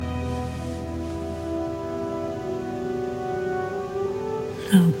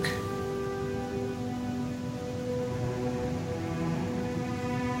Luke.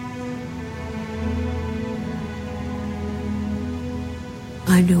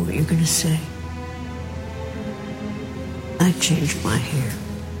 I know what you're going to say. I changed my hair.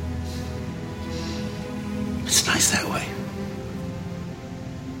 It's nice that way.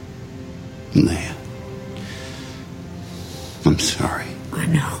 Leia, I'm sorry. I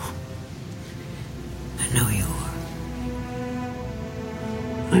know. I know you are.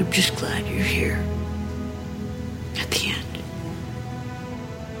 I'm just glad you're here. At the end.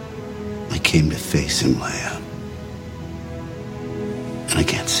 I came to face him, Leia. And I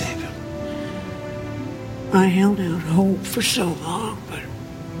can't save him. I held out hope for so long, but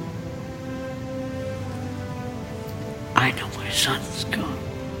I know my son's gone.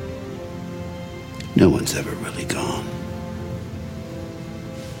 No one's ever really gone.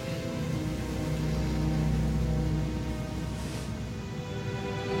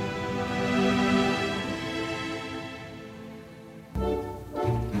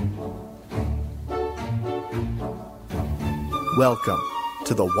 Welcome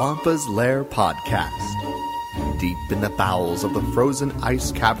to the Wampa's Lair podcast. Deep in the bowels of the frozen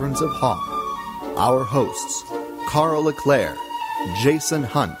ice caverns of Han, our hosts, Carl Leclerc, Jason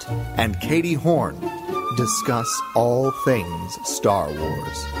Hunt, and Katie Horn, discuss all things Star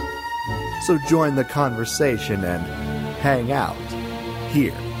Wars. So join the conversation and hang out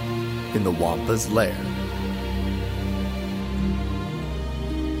here in the Wampa's Lair.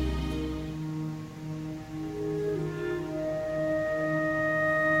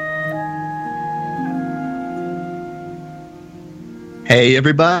 Hey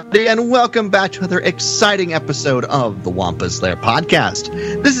everybody, and welcome back to another exciting episode of the Wampa's Lair podcast.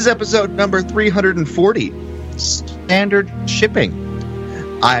 This is episode number 340, Standard Shipping.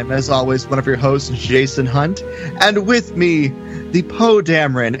 I'm, as always, one of your hosts, Jason Hunt, and with me, the Poe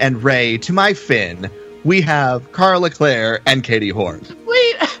Dameron and Rey to my Finn, we have Carl Leclerc and Katie Horn.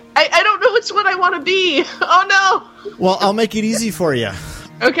 Wait, I don't know which one I want to be. Oh no. Well, I'll make it easy for you.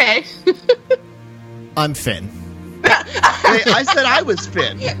 Okay. I'm Finn. Wait, I said I was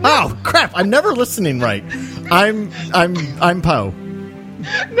Finn. Oh crap! I'm never listening right. I'm Poe.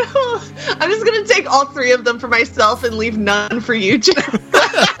 No, I'm just gonna take all three of them for myself and leave none for you, Jim.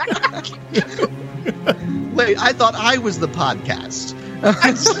 Wait, I thought I was the podcast.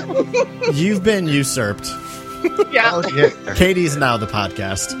 You've been usurped. Yeah. Oh, yeah. Katie's now the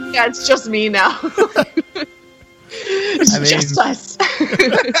podcast. Yeah, it's just me now. It's just us.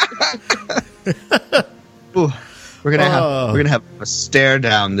 Ooh. We're gonna have a stare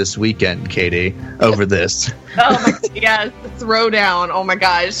down this weekend, Katie, over this. Oh my god, yes, throwdown. Oh my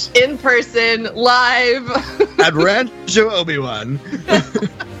gosh, in person, live at Rancho Obi-Wan.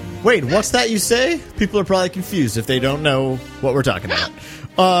 Wait, what's that you say? People are probably confused if they don't know what we're talking about.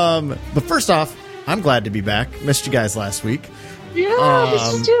 But first off, I'm glad to be back. Missed you guys last week. Yeah,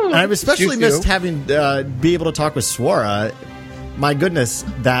 missed you too. And I've especially missed having be able to talk with Swara. My goodness,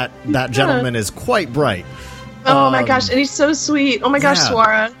 that gentleman is quite bright. Oh my gosh, and he's so sweet. Oh my gosh,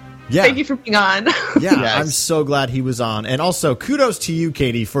 Swara. Yeah. Thank you for being on. Yeah, yes. I'm so glad he was on. And also, kudos to you,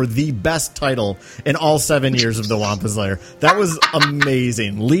 Katie, for the best title in all 7 years of the Wampa's Lair. That was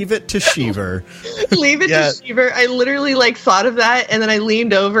amazing. Leave it to Sheever. Leave it to Sheever. I literally thought of that, and then I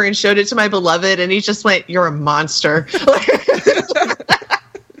leaned over and showed it to my beloved, and he just went, "You're a monster."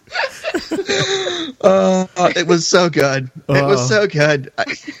 It was so good. It was so good.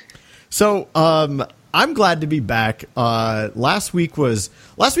 So, I'm glad to be back. Last week was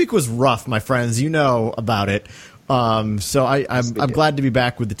rough, my friends. You know about it. So I'm glad to be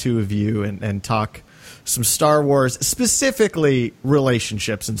back with the two of you and talk some Star Wars, specifically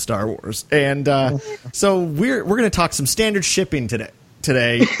relationships in Star Wars. And so we're going to talk some standard shipping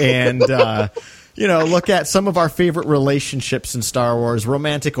today, and look at some of our favorite relationships in Star Wars,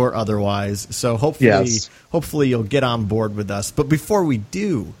 romantic or otherwise. So hopefully you'll get on board with us. But before we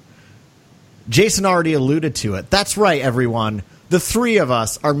do, Jason already alluded to it. That's right, everyone. The three of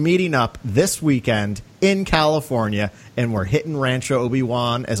us are meeting up this weekend in California, and we're hitting Rancho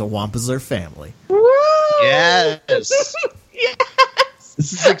Obi-Wan as a Wampa's Lair family. Woo! Yes. Yes.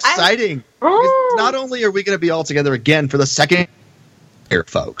 This is exciting. Not only are we going to be all together again for the second year,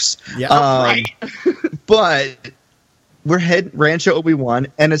 folks. Yeah. Right. But we're heading Rancho Obi-Wan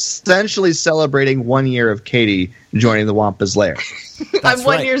and essentially celebrating 1 year of Katie joining the Wampa's Lair. I'm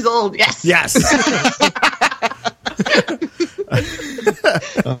 1 year old. Yes. Yes.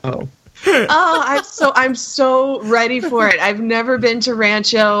 I'm so ready for it. I've never been to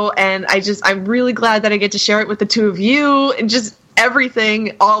Rancho, and I'm really glad that I get to share it with the two of you and just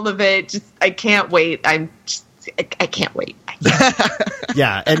everything, all of it. I can't wait. I'm I can't wait.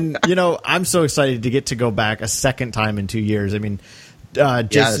 Yeah, and I'm so excited to get to go back a second time in 2 years. I mean,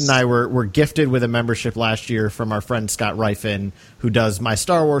 Jason and I were gifted with a membership last year from our friend Scott Ryfin, who does my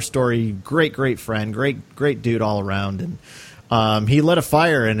Star Wars story. Great friend, great dude all around. And he lit a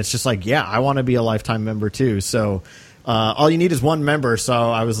fire, and it's just like, yeah, I want to be a lifetime member too. So all you need is one member. So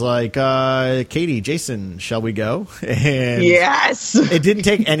I was like, Katie, Jason, shall we go? And yes, it didn't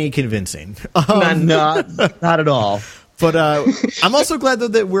take any convincing. Not at all. But I'm also glad though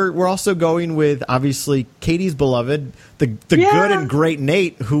that we're also going with obviously Katie's beloved, the good and great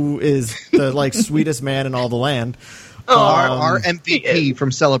Nate, who is the sweetest man in all the land. Our MVP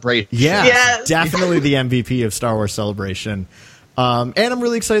from Celebration. Yeah, yes. Definitely the MVP of Star Wars Celebration. And I'm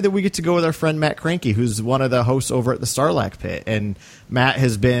really excited that we get to go with our friend Matt Cranky, who's one of the hosts over at the Sarlacc Pit. And Matt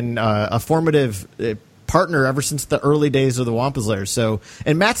has been a formative partner ever since the early days of the Wampa's Lair.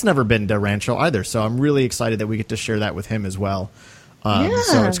 And Matt's never been to Rancho either, so I'm really excited that we get to share that with him as well.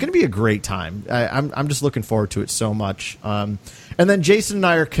 So it's going to be a great time. I'm just looking forward to it so much. And then Jason and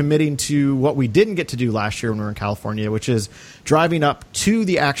I are committing to what we didn't get to do last year when we were in California, which is driving up to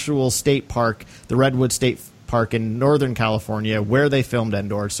the actual state park, the Redwood State Park in Northern California, where they filmed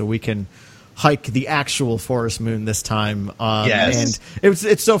Endor, so we can hike the actual Forest Moon this time. Yes. And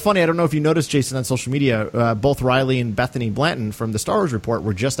it's so funny. I don't know if you noticed, Jason, on social media, both Riley and Bethany Blanton from the Star Wars Report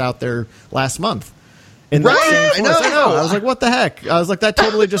were just out there last month. Right, I know. I was like, what the heck? I was like, that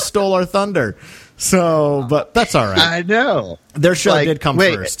totally just stole our thunder. So, but that's all right. I know. Their show did come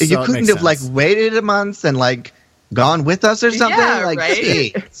first. You so couldn't have waited a month and gone with us or something? Yeah, right?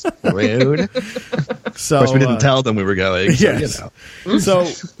 Geez, rude. So, of course, we didn't tell them we were going. Yes. So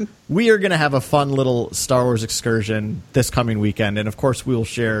we are going to have a fun little Star Wars excursion this coming weekend. And, of course, we will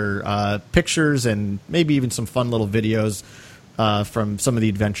share pictures and maybe even some fun little videos from some of the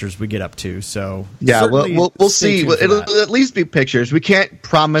adventures we get up to. So yeah, we'll see. It'll at least be pictures. We can't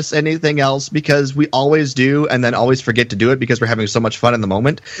promise anything else because we always do and then always forget to do it because we're having so much fun in the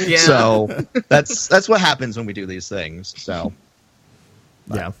moment. Yeah. So that's what happens when we do these things. So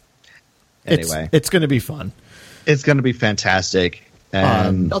yeah. Anyway, it's going to be fun. It's going to be fantastic,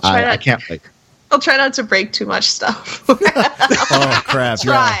 and I can't wait. I'll try not to break too much stuff. Oh crap!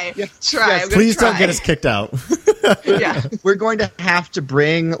 Try. Yes, please don't get us kicked out. Yeah, we're going to have to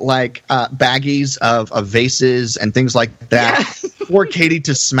bring baggies of vases and things like that for Katie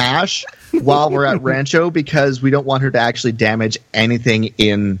to smash while we're at Rancho because we don't want her to actually damage anything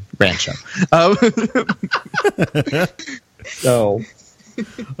in Rancho. So.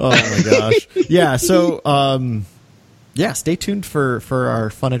 Oh my gosh! Yeah. So stay tuned for our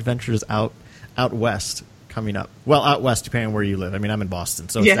fun adventures out west coming up. Well, out west, depending on where you live. I mean, I'm in Boston,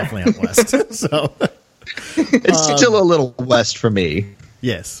 so it's definitely out west. So it's still a little west for me.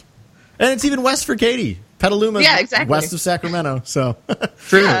 Yes, and it's even west for Katie. Petaluma, exactly. West of Sacramento. So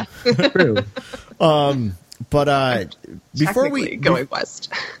true. But before we going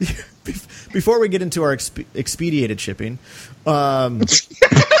west. Before we get into our expedited shipping, just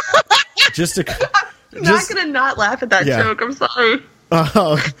to I'm not going to not laugh at that joke. I'm sorry.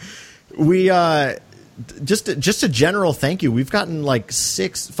 We just a general thank you. We've gotten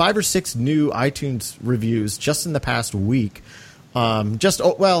 5 or 6 new iTunes reviews just in the past week. I guess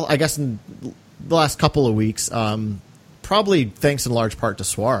in the last couple of weeks. Probably thanks in large part to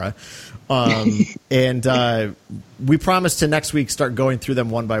Swara. And we promise to next week start going through them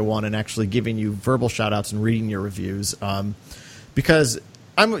one by one and actually giving you verbal shout outs and reading your reviews. Because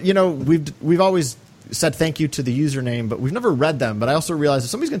we've always said thank you to the username, but we've never read them. But I also realized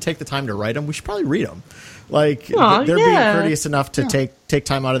if somebody's going to take the time to write them, we should probably read them. They're being courteous enough to take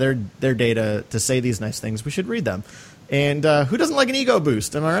time out of their day to say these nice things. We should read them. And who doesn't like an ego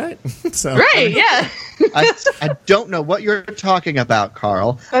boost? Am I right? So, right, yeah. I don't know what you're talking about,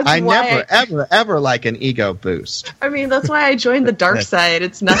 Carl. Never, ever like an ego boost. I mean, that's why I joined the dark side.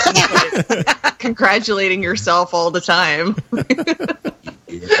 It's nothing but congratulating yourself all the time.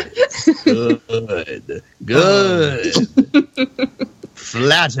 Good.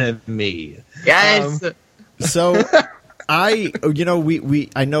 Flatter me. Yes. So I know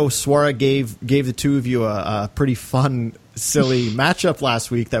Swara gave the two of you a pretty fun, silly matchup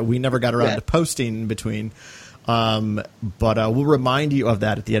last week that we never got around to posting in between. But we'll remind you of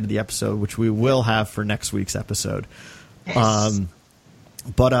that at the end of the episode, which we will have for next week's episode. Yes.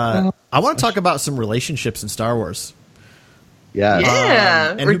 I want to talk about some relationships in Star Wars.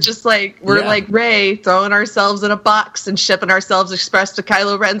 Yeah. We're like Rey throwing ourselves in a box and shipping ourselves express to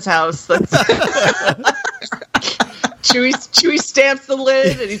Kylo Ren's house. Chewie stamps the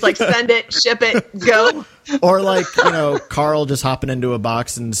lid, and he's like, "Send it, ship it, go." Or like, Carl just hopping into a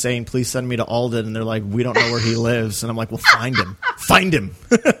box and saying, "Please send me to Alden," and they're like, "We don't know where he lives," and I'm like, "Well, find him, find him."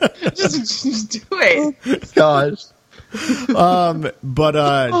 just do it. Gosh.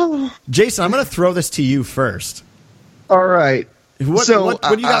 But Jason, I'm going to throw this to you first. All right. What do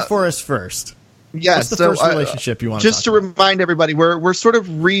you got for us first? Yes. What's the first relationship you want to just to talk about? remind everybody, we're sort of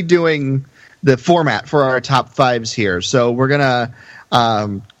redoing the format for our top fives here. So we're gonna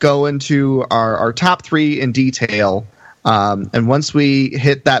go into our top three in detail, and once we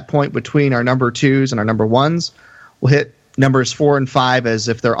hit that point between our number twos and our number ones, we'll hit numbers 4 and 5 as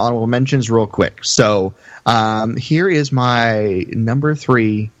if they're honorable mentions real quick. So here is my number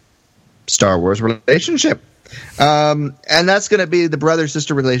 3 Star Wars relationship. And that's going to be the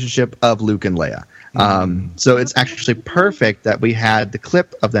brother-sister relationship of Luke and Leia. So it's actually perfect that we had the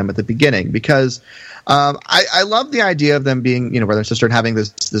clip of them at the beginning, because I love the idea of them being, brother and sister, and having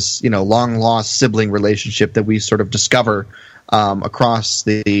this long-lost sibling relationship that we sort of discover across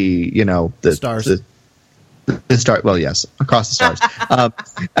the stars. The star, well, yes, across the stars,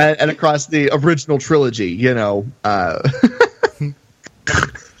 and across the original trilogy.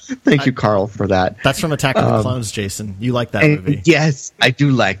 Thank you, Carl, for that. That's from Attack of the Clones, Jason. You like that movie? Yes, I do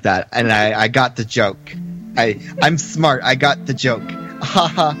like that, and I got the joke. I'm smart. I got the joke.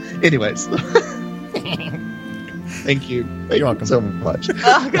 Haha. Anyways, thank you. You're welcome so much.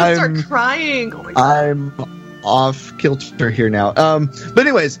 I'm gonna start crying. Oh my God. I'm off kilter here now. But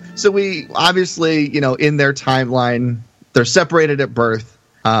anyways, so we obviously, in their timeline, they're separated at birth.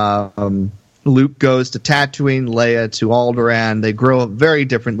 Luke goes to Tatooine, Leia to Alderaan. They grow up very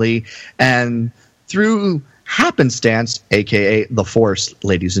differently, and through happenstance, aka the Force,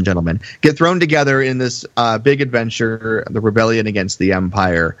 ladies and gentlemen, get thrown together in this big adventure, the rebellion against the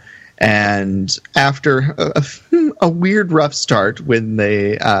Empire. And after a weird, rough start when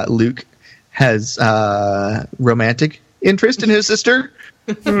Luke has romantic interest in his sister,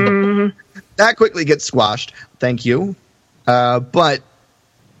 that quickly gets squashed. Thank you. But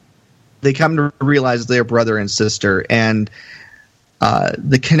they come to realize they're brother and sister, and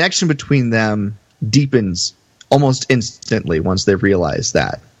the connection between them deepens almost instantly once they realize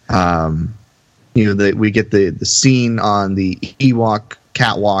that. We get the scene on the Ewok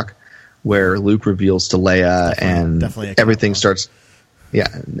catwalk where Luke reveals to Leia, and everything starts. Yeah,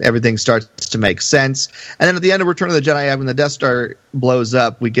 everything starts to make sense. And then at the end of Return of the Jedi, when the Death Star blows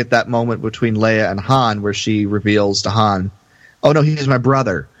up, we get that moment between Leia and Han where she reveals to Han, "Oh no, he's my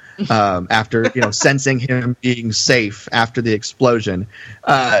brother." After sensing him being safe after the explosion,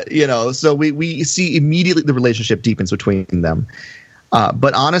 so we see immediately the relationship deepens between them.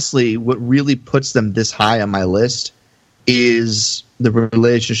 But honestly, what really puts them this high on my list is the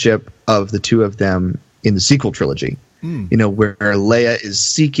relationship of the two of them in the sequel trilogy. Where Leia is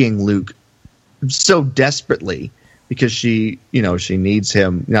seeking Luke so desperately because she needs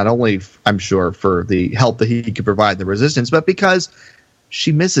him, not only, I'm sure, for the help that he could provide the Resistance, but because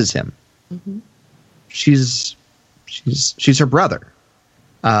she misses him. Mm-hmm. She's her brother.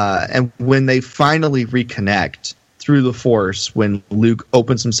 And when they finally reconnect through the Force, when Luke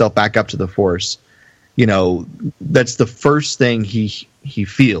opens himself back up to the Force, that's the first thing he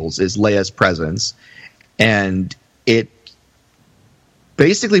feels is Leia's presence. And it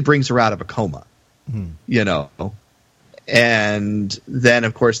basically brings her out of a coma, And then,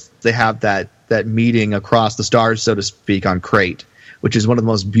 of course, they have that meeting across the stars, so to speak, on Crate, which is one of the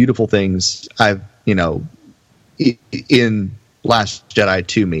most beautiful things I've, in Last Jedi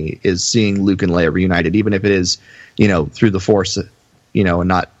to me, is seeing Luke and Leia reunited, even if it is, through the Force, and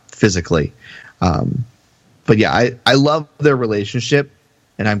not physically. But yeah, I love their relationship.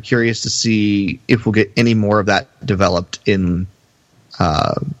 And I'm curious to see if we'll get any more of that developed in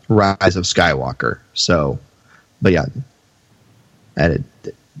Rise of Skywalker. So, but yeah.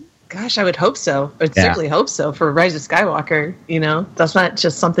 Gosh, I would hope so. I would certainly hope so for Rise of Skywalker. That's not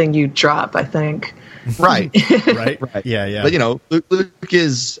just something you drop, I think. Right. right. Yeah. But, Luke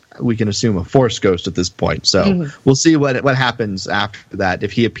is, we can assume, a Force ghost at this point. So we'll see what happens after that,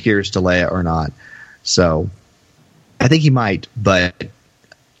 if he appears to Leia or not. So I think he might, but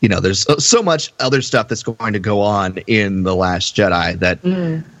there's so much other stuff that's going to go on in The Last Jedi that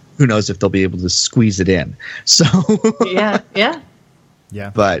who knows if they'll be able to squeeze it in. So yeah.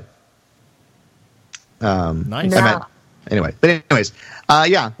 But nice. anyways,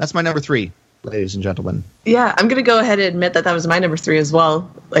 that's my number 3. ladies and gentlemen. Yeah, I'm gonna go ahead and admit that was my number 3 as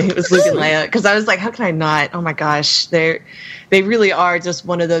well. Like, it was Luke and Leia, because I was like, how can I not? Oh my gosh, they really are just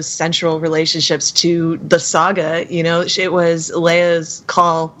one of those central relationships to the saga. You know, it was Leia's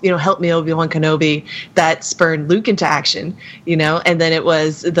call, you know, help me, Obi-Wan Kenobi, that spurred Luke into action. You know, and then it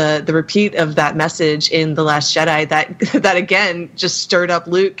was the repeat of that message in The Last Jedi that again just stirred up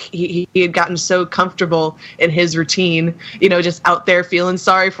Luke. He had gotten so comfortable in his routine, you know, just out there feeling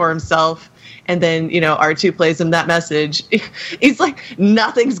sorry for himself. And then, you know, R2 plays him that message. He's like,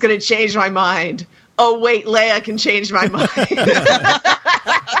 nothing's going to change my mind. Oh, wait, Leia can change my mind.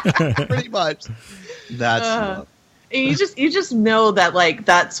 Pretty much. That's you just know that, like,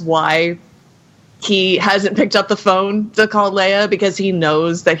 that's why he hasn't picked up the phone to call Leia, because he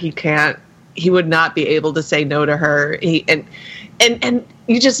knows that he would not be able to say no to her. And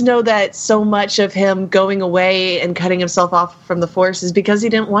you just know that so much of him going away and cutting himself off from the Force is because he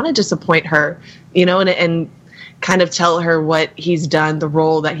didn't want to disappoint her, you know, and kind of tell her what he's done, the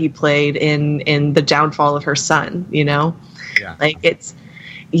role that he played in the downfall of her son, you know? Yeah. Like, it's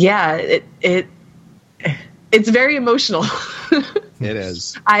very emotional. It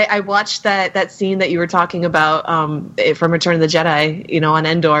is. I watched that scene that you were talking about from Return of the Jedi, you know, on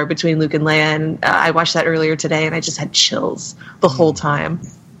Endor between Luke and Leia, and I watched that earlier today, and I just had chills the whole time.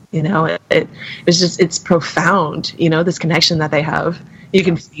 You know, it's profound. You know, this connection that they have. You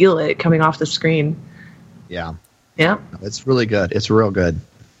can feel it coming off the screen. Yeah. Yeah. It's really good. It's real good.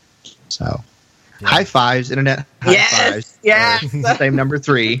 So, high fives, internet. High fives. Yes. Same number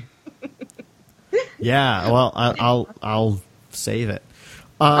 3. Yeah. Well, I'll save it.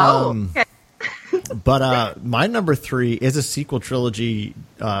 Okay. But my number 3 is a sequel trilogy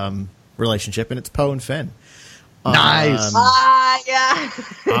relationship, and it's Poe and Finn. Nice. Yeah.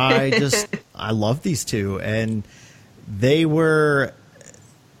 I love these two, and they were,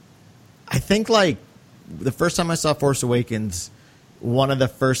 I think, like, the first time I saw Force Awakens, one of the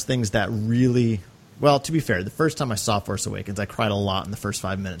first things that really, well, to be fair, the first time I saw Force Awakens, I cried a lot in the first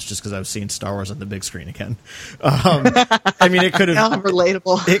 5 minutes just because I was seeing Star Wars on the big screen again. I mean, it could have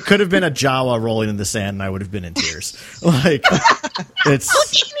relatable. It could have been a Jawa rolling in the sand, and I would have been in tears. Like,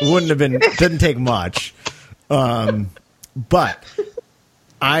 didn't take much. But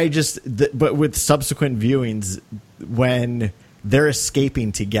but with subsequent viewings, when they're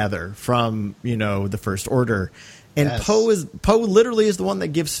escaping together from, you know, the First Order. And yes. Poe literally is the one that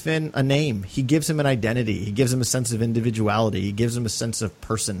gives Finn a name. He gives him an identity. He gives him a sense of individuality. He gives him a sense of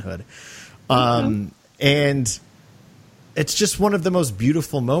personhood. And it's just one of the most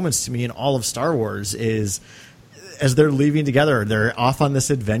beautiful moments to me in all of Star Wars is as they're leaving together, they're off on this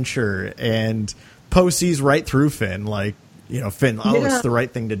adventure, and Poe sees right through Finn, like, you know, Finn, it's the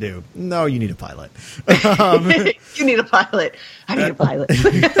right thing to do. No, you need a pilot. You need a pilot. I need a pilot.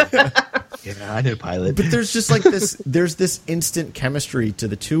 Yeah, I need a pilot. But there's just like there's this instant chemistry to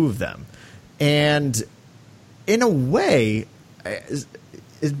the two of them. And in a way,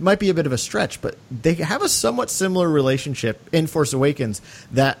 it might be a bit of a stretch, but they have a somewhat similar relationship in Force Awakens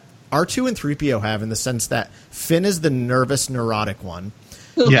that R2 and 3PO have, in the sense that Finn is the nervous, neurotic one.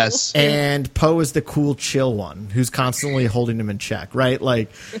 Yes. And Poe is the cool, chill one who's constantly holding him in check, right? Like,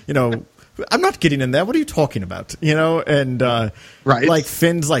 you know, I'm not getting in there. What are you talking about? You know, and right. Like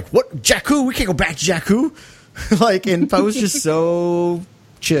Finn's like, what, Jakku? We can't go back to Jakku. Like, and Poe's just so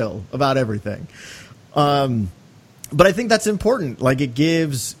chill about everything. But I think that's important. Like, it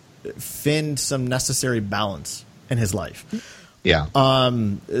gives Finn some necessary balance in his life. Yeah.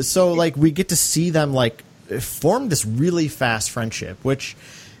 So like we get to see them like form this really fast friendship, which,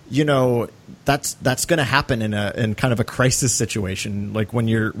 you know, that's going to happen in kind of a crisis situation. Like when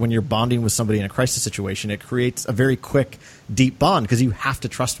you're bonding with somebody in a crisis situation, it creates a very quick, deep bond because you have to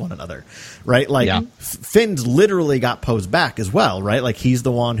trust one another, right? Like Finn's literally got Poe's back as well, right? Like he's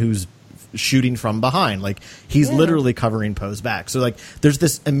the one who's shooting from behind. Like he's literally covering Poe's back. So like there's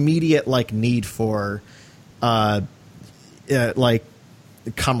this immediate like need for like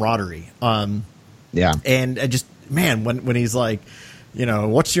camaraderie. And I just, man, when he's like, you know,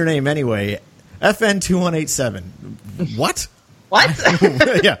 what's your name anyway? FN 2187. What?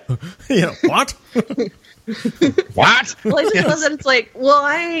 Yeah. You know, what? What? Well, I just love that it's like, well,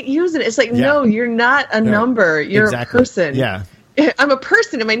 I ain't using it. It's like, no, you're not a number. You're a person. Yeah. I'm a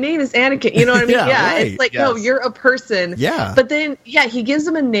person and my name is Anakin. You know what I mean? Right. It's like, no, you're a person. Yeah. But then, he gives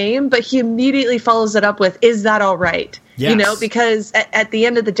him a name, but he immediately follows it up with, is that all right? Yes. You know, because at the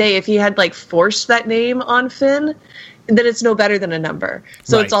end of the day, if he had like forced that name on Finn, then it's no better than a number.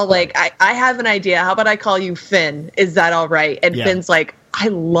 So it's all like, I have an idea. How about I call you Finn? Is that all right? And Finn's like, I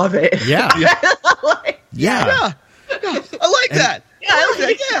love it. Yeah. Like, I like that.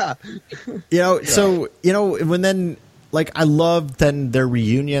 Yeah. So when then. Like, I love then their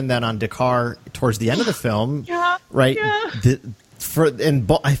reunion then on Dakar towards the end of the film, right? Yeah.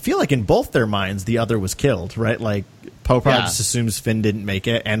 I feel like in both their minds, the other was killed, right? Like, Poe probably just assumes Finn didn't make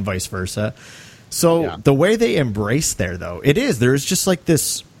it, and vice versa. So the way they embrace there, though, there's just like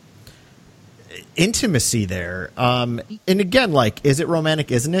this intimacy there. And again, like, is it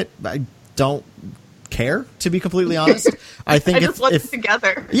romantic? Isn't it? I don't care, to be completely honest. I think I just want it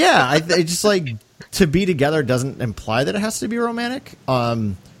together. Yeah, I just like. To be together doesn't imply that it has to be romantic.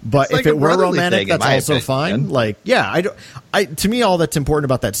 But if it were romantic, that's also fine. Like, to me, all that's important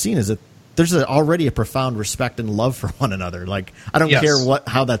about that scene is that there's already a profound respect and love for one another. Like, I don't care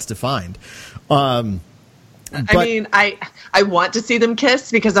how that's defined. I mean, I want to see them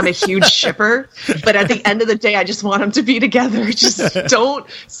kiss because I'm a huge shipper, but at the end of the day, I just want them to be together. Just don't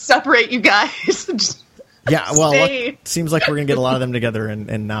separate, you guys. Yeah, well, it seems like we're going to get a lot of them together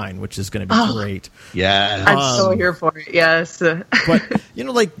in 9, which is going to be great. Yeah. I'm so here for it, yes. But,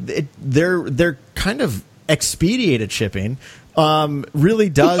 like, they're kind of expedited shipping really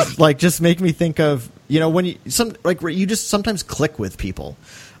does, like, just make me think of, when you just sometimes click with people.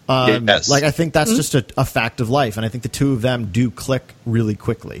 Like, I think that's just a fact of life, and I think the two of them do click really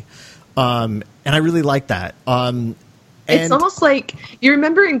quickly. And I really like that. It's almost like, you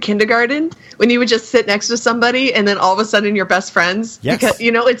remember in kindergarten when you would just sit next to somebody and then all of a sudden you're best friends? Yes. Because,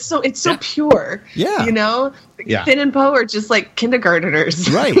 it's so pure. Yeah. Finn and Poe are just like kindergartners.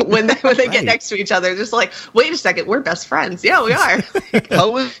 Right. when they get next to each other, they're just like, wait a second, we're best friends. Yeah, we are.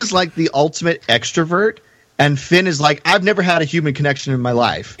 Poe is like the ultimate extrovert, and Finn is like, I've never had a human connection in my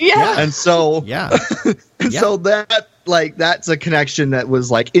life. Yeah. And so, so that, like, that's a connection that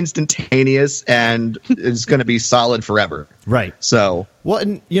was like instantaneous and is going to be solid forever. Right. So, well,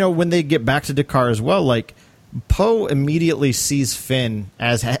 and when they get back to Dakar as well, like, Poe immediately sees Finn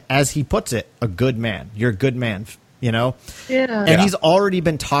as he puts it, a good man. You're a good man, Yeah. And he's already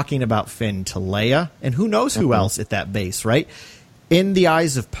been talking about Finn to Leia, and who knows who else at that base, right? In the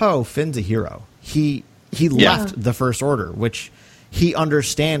eyes of Poe, Finn's a hero. He left the First Order, which he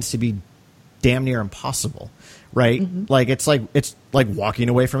understands to be damn near impossible, right? Mm-hmm. Like, it's like walking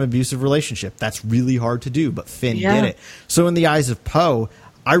away from an abusive relationship. That's really hard to do, but Finn did it. So in the eyes of Poe,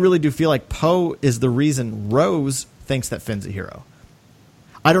 I really do feel like Poe is the reason Rose thinks that Finn's a hero.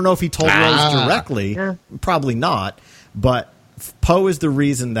 I don't know if he told Rose directly, probably not, but Poe is the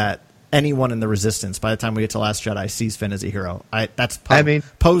reason that anyone in the Resistance, by the time we get to Last Jedi, sees Finn as a hero. That's Poe. I mean,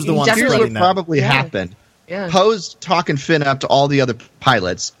 Poe's the one spreading that. Probably happened. Yeah. Poe's talking Finn up to all the other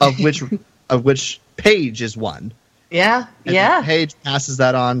pilots, of which Paige is one. Yeah, and Paige passes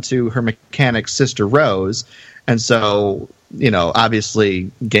that on to her mechanic sister Rose, and so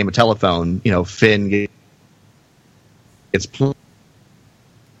obviously, game of telephone. Finn gets blown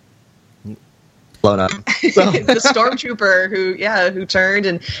up. So. The stormtrooper who turned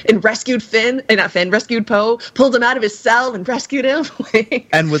and rescued rescued Poe, pulled him out of his cell and rescued him.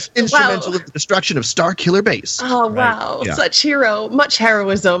 And was instrumental in the destruction of Starkiller Base. Oh, wow. Yeah. Such hero, much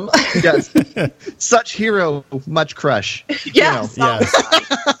heroism. Yes. Such hero, much crush. Yes. Same.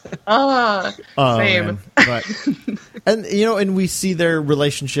 But, and we see their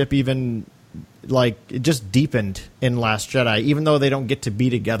relationship even, like, it just deepened in Last Jedi, even though they don't get to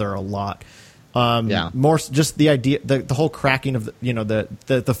be together a lot. More just the idea, the whole cracking of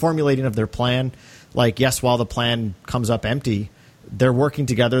the formulating of their plan. Like, yes, while the plan comes up empty, they're working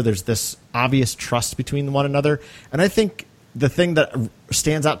together. There's this obvious trust between one another, and I think the thing that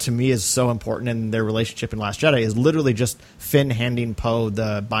stands out to me is so important in their relationship in Last Jedi is literally just Finn handing Poe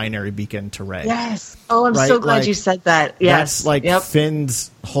the binary beacon to Rey. Yes. Oh, I'm so glad you said that. Yes. That's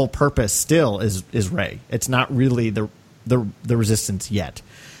Finn's whole purpose still is Rey. It's not really the Resistance yet.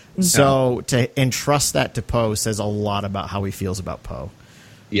 So to entrust that to Poe says a lot about how he feels about Poe.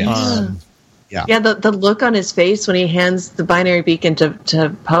 Yes. The look on his face when he hands the binary beacon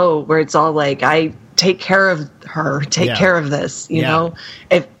to Poe, where it's all like, I take care of her, care of this, you know,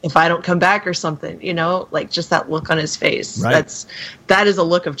 if I don't come back or something, like just that look on his face. Right. That is a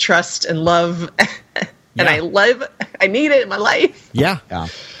look of trust and love. And I need it in my life. Yeah.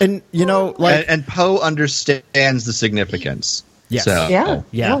 And and Poe understands the significance. Yes. So,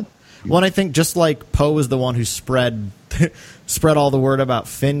 yeah. Well, and I think just like Poe is the one who spread all the word about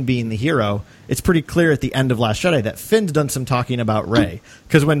Finn being the hero, it's pretty clear at the end of Last Jedi that Finn's done some talking about Rey.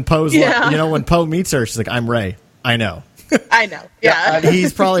 Because when Poe's when Poe meets her, she's like, I'm Rey. I know. I know. Yeah.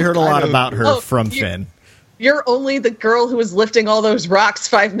 He's probably heard a lot about her from Finn. You're only the girl who was lifting all those rocks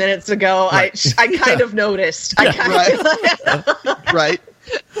 5 minutes ago. Right. I kind of noticed. Right.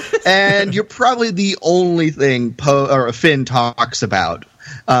 and you're probably the only thing Finn talks about.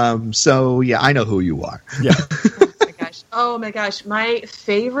 So yeah, I know who you are. Yeah. Oh my gosh. My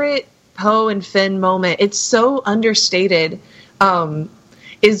favorite Poe and Finn moment, it's so understated,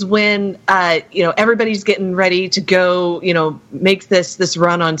 is when, everybody's getting ready to go, make this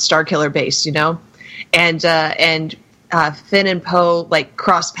run on Starkiller Base, and Finn and Poe like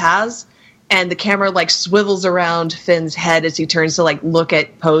cross paths, and the camera like swivels around Finn's head as he turns to like look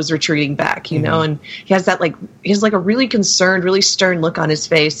at Poe's retreating back, and he has a really concerned, really stern look on his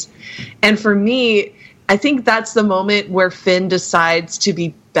face. And for me, I think that's the moment where Finn decides to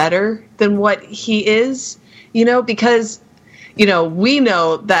be better than what he is, because, we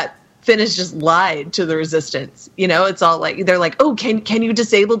know that Finn has just lied to the Resistance. It's all like, they're like, oh, can you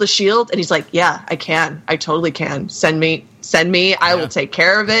disable the shield? And he's like, yeah, I can. I totally can. Send me. I will take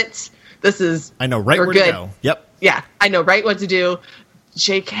care of it. I know right where to go. Yep. Yeah, I know right what to do.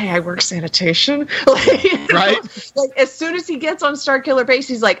 JK, I work sanitation. Right? Like, as soon as he gets on Starkiller Base,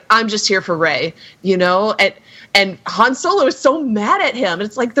 he's like, I'm just here for Rey, And Han Solo is so mad at him.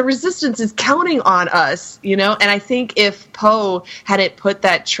 It's like the Resistance is counting on us, And I think if Poe hadn't put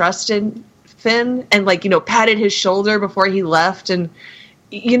that trust in Finn and, patted his shoulder before he left and,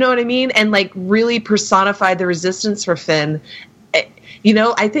 you know what I mean? And, really personified the Resistance for Finn,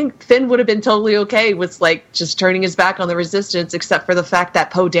 I think Finn would have been totally okay with, just turning his back on the Resistance, except for the fact that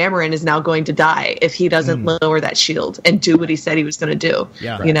Poe Dameron is now going to die if he doesn't lower that shield and do what he said he was going to do.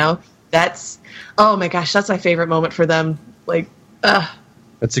 Yeah. That's, oh my gosh, that's my favorite moment for them.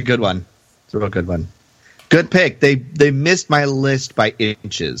 That's a good one. It's a real good one. Good pick. They missed my list by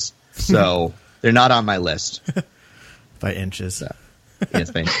inches, so they're not on my list. By inches. So.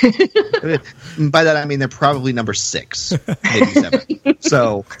 Yes, by that I mean they're probably number 6, maybe 7.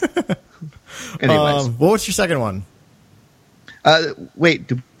 So, anyways, what was your second one? Wait,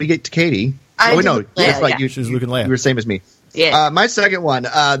 did we get to Katie? No, that's like you. She was Luke and Leia. You were the same as me. Yeah. My second one.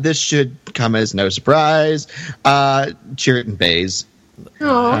 This should come as no surprise. Chirrut and Baze.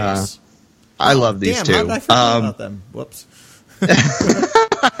 I love these two. How did I forget about them? Whoops.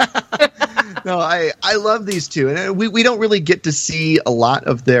 No, I love these two, and we don't really get to see a lot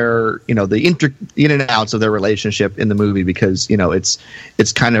of their, the in and outs of their relationship in the movie because,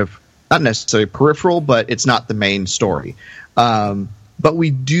 it's kind of not necessarily peripheral, but it's not the main story. But we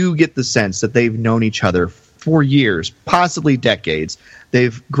do get the sense that they've known each other for years, possibly decades.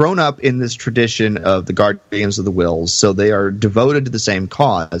 They've grown up in this tradition of the Guardians of the Wills, so they are devoted to the same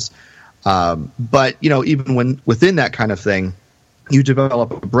cause. But, even within that kind of thing, you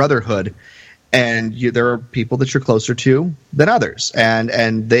develop a brotherhood, and there are people that you're closer to than others,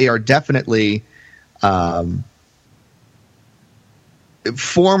 and they are definitely formed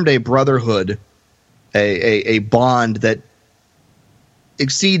a brotherhood, a bond that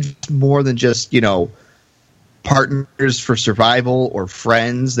exceeds more than just partners for survival or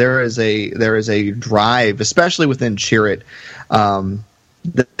friends. There is a drive, especially within Chirrut,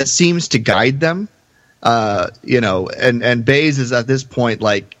 that seems to guide them. And Baze is at this point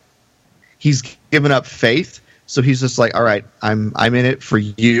he's given up faith, so he's just like, all right, I'm in it for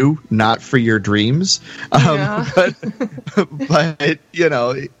you, not for your dreams. But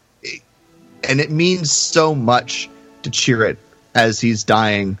and it means so much to Chirrut as he's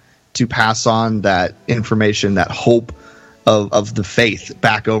dying to pass on that information, that hope of the faith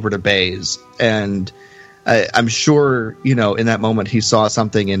back over to Baze. And I'm sure, in that moment he saw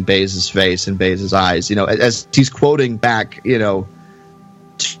something in Baze's face and Baze's eyes, as he's quoting back,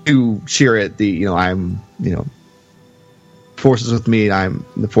 to Chirrut, I'm, force is with me and I'm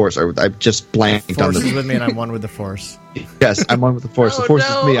the force, or I've just blanked on the force is with me and I'm one with the force. Yes, I'm one with the force. The force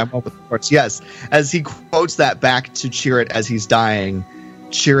is with me, I'm one with the force. Yes. As he quotes that back to Chirrut as he's dying,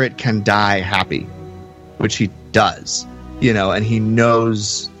 Chirrut can die happy, which he does, and he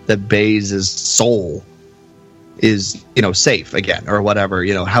knows that Baze's soul is, safe again, or whatever,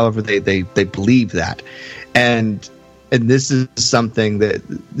 however they believe that. And this is something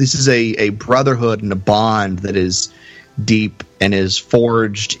this is a brotherhood and a bond that is deep and is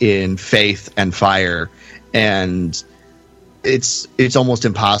forged in faith and fire. And it's almost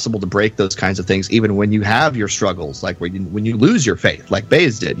impossible to break those kinds of things, even when you have your struggles, like when you lose your faith, like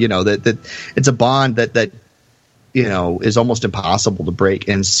Baze did, that it's a bond that is almost impossible to break.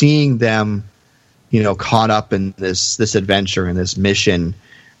 And seeing them, caught up in this adventure and this mission,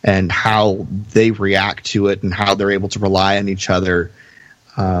 and how they react to it and how they're able to rely on each other,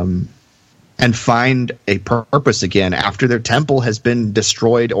 and find a purpose again after their temple has been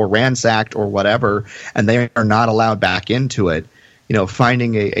destroyed or ransacked or whatever, and they are not allowed back into it,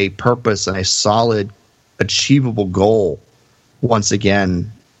 finding a purpose and a solid, achievable goal once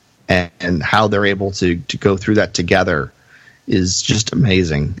again and how they're able to go through that together is just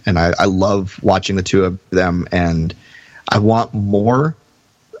amazing. And I love watching the two of them, and I want more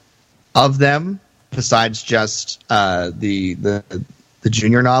of them besides just the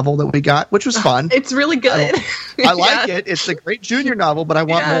junior novel that we got, which was fun. It's really good. I like it. It's a great junior novel, but I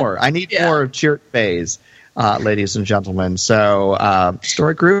want more. I need more of Chirrut Baze, ladies and gentlemen. So,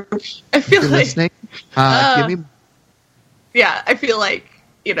 story group, I feel like listening, give me. Yeah, I feel like,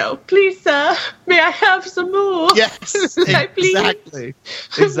 please, sir, may I have some more? Yes, exactly.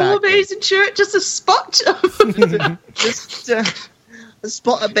 More Baze and Chirrut, just a spot. Just a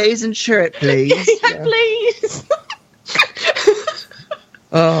spot of Baze and Chirrut, please. Yeah, please.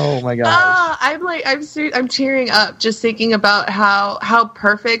 Oh my gosh! I'm tearing up just thinking about how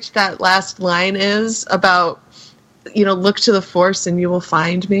perfect that last line is about, look to the Force and you will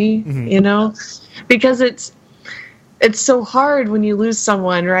find me. Mm-hmm. Because it's so hard when you lose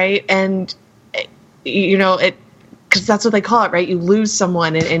someone, right? And because that's what they call it, right? You lose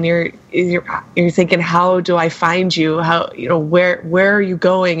someone, and you're thinking, how do I find you? How where are you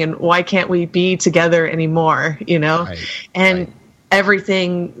going, and why can't we be together anymore? Right. And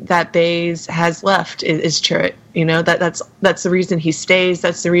everything that Baze has left is Chirrut. That's the reason he stays.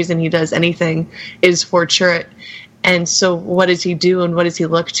 That's the reason he does anything, is for Chirrut. And so what does he do, and what does he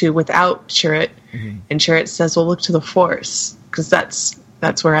look to without Chirrut? Mm-hmm. And Chirrut says, well, look to the Force, because that's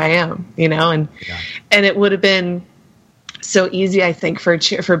where I am, and it would have been so easy, I think, for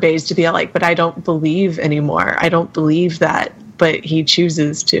Baze to be like, but I don't believe anymore. I don't believe that, but he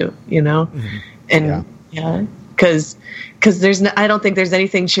chooses to, Mm-hmm. And because I don't think there's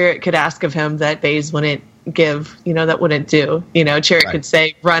anything Chirrut could ask of him that Baze wouldn't give, that wouldn't do. Chirrut could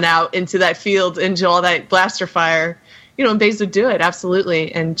say, run out into that field, into all that blaster fire, and Baze would do it,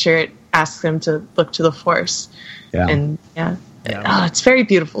 absolutely. And Chirrut asks him to look to the Force. Yeah. And it's very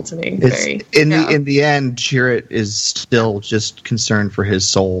beautiful to me. In the end, Chirrut is still just concerned for his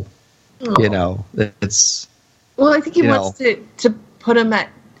soul. Oh. It's well, I think he wants to put him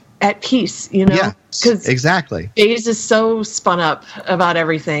at peace, Yes, exactly. Baze is so spun up about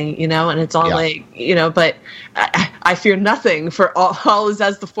everything, and it's all like, but I fear nothing, for all is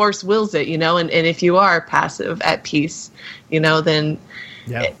as the Force wills it, and if you are passive at peace, then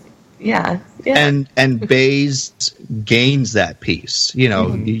And Baze gains that peace.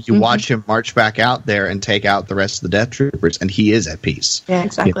 You watch him march back out there and take out the rest of the Death Troopers, and he is at peace. Yeah,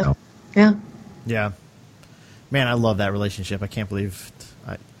 exactly. Yeah. Man, I love that relationship. I can't believe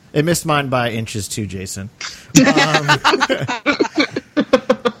it missed mine by inches too, Jason.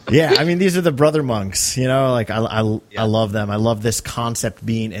 Yeah, I mean, these are the brother monks, I love them. I love this concept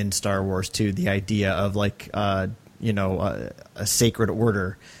being in Star Wars too, the idea of a sacred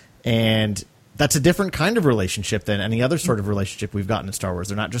order. And that's a different kind of relationship than any other sort of relationship we've gotten in Star Wars.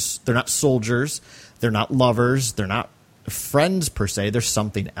 They're not soldiers, they're not lovers, they're not friends per se. There's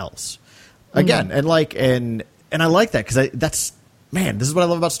something else. Again, mm-hmm. and I like that, because this is what I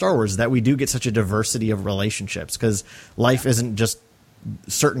love about Star Wars, is that we do get such a diversity of relationships, because life isn't just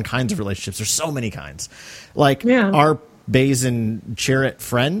certain kinds of relationships. There's so many kinds. Are Baze and Chirrut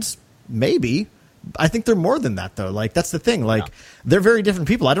friends? Maybe. I think they're more than that, though. That's the thing. They're very different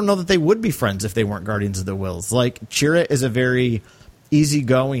people. I don't know that they would be friends if they weren't Guardians of the Whills. Chirrut is a very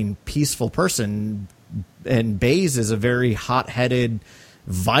easygoing, peaceful person, and Baze is a very hot-headed,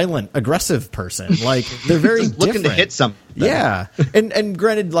 violent, aggressive person. They're very looking to hit something. Yeah, and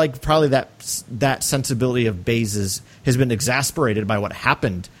granted, probably that sensibility of Baze has been exasperated by what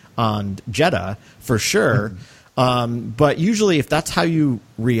happened on Jeddah for sure. But usually, if that's how you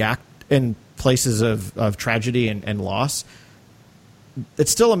react in places of tragedy and loss,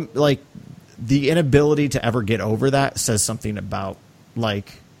 it's still the inability to ever get over that says something about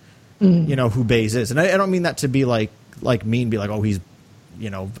who Baze is. And I don't mean that to be mean, be oh, he's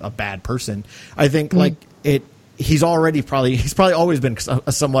a bad person. I think he's probably always been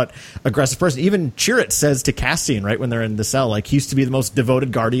a somewhat aggressive person. Even Chirrut says to Cassian, right, when they're in the cell, he used to be the most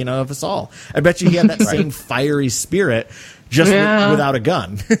devoted guardian of us all. I bet you he had that same fiery spirit, just without a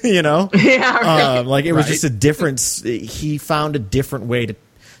gun, Yeah. Right. It was just a difference. He found a different way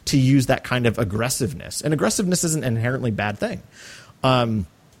to use that kind of aggressiveness, and aggressiveness isn't an inherently bad thing. But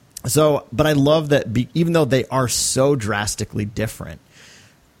I love that even though they are so drastically different,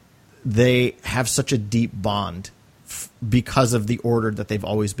 they have such a deep bond because of the order that they've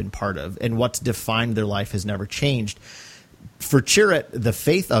always been part of, and what's defined their life has never changed. For Chirrut, the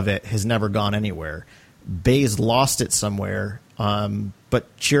faith of it has never gone anywhere. Baze lost it somewhere,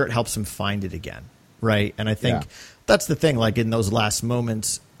 but Chirrut helps him find it again, right? And I think that's the thing. In those last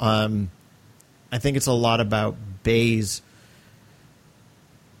moments, I think it's a lot about Baze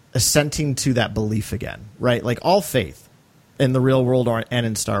assenting to that belief again, right? Like all faith in the real world and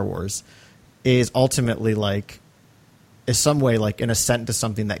in Star Wars is ultimately like, is some way like an assent to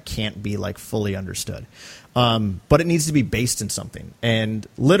something that can't be like fully understood. But it needs to be based in something. And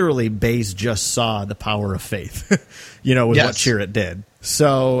literally Baze just saw the power of faith, with what Chirrut did.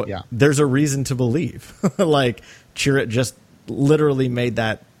 So there's a reason to believe. Like Chirrut just literally made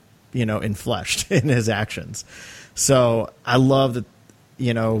that, enfleshed in his actions. So I love that,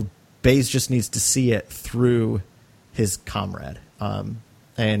 Baze just needs to see it through his comrade.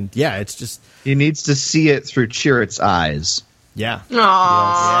 It's just... He needs to see it through Chirrut's eyes. Yeah.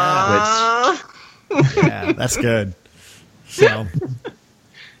 Aww. Yeah, that's good. So,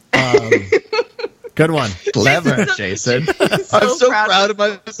 good one. Clever, Jason. I'm so proud of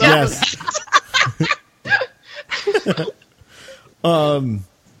myself. Yes.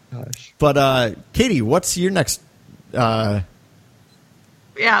 Gosh. But Katie, what's your next? My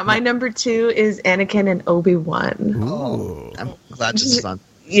number 2 is Anakin and Obi-Wan. Oh, I'm glad this is on.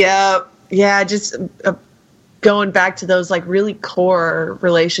 Yeah, just going back to those like really core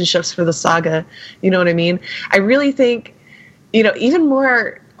relationships for the saga. You know what I mean? I really think, even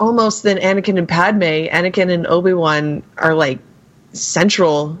more almost than Anakin and Padme, Anakin and Obi-Wan are like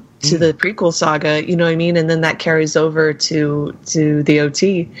central to the prequel saga, you know what I mean? And then that carries over to the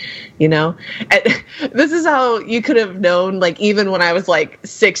OT, And this is how you could have known, like, even when I was like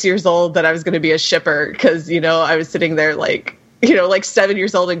 6 years old, that I was going to be a shipper, because, I was sitting there like, like 7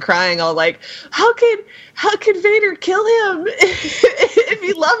 years old and crying, all like, how could Vader kill him if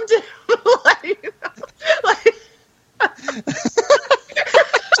he loved him?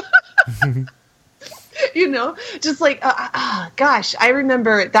 Just like, gosh, I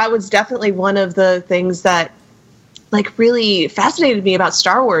remember that was definitely one of the things that like really fascinated me about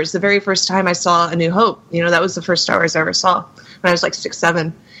Star Wars. The very first time I saw A New Hope, that was the first Star Wars I ever saw when I was like 6,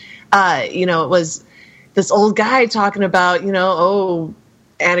 7. It was this old guy talking about,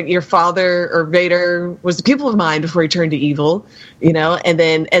 and your father or Vader was the pupil of mine before he turned to evil, and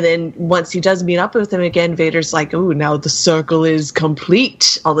then once he does meet up with him again, Vader's like, oh, now the circle is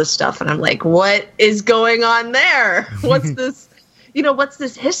complete, all this stuff. And I'm like, what is going on there? What's this, what's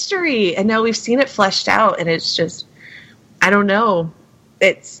this history? And now we've seen it fleshed out, and it's just, I don't know.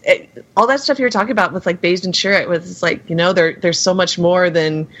 All that stuff you were talking about with like Baze and Chirrut, with it's like, there's so much more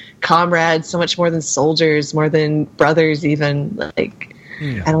than comrades, so much more than soldiers, more than brothers, even like,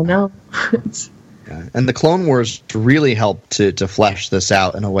 I don't know. And the Clone Wars really helped to flesh this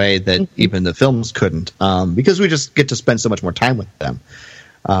out in a way that even the films couldn't, because we just get to spend so much more time with them,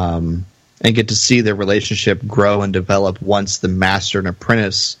 and get to see their relationship grow and develop once the master and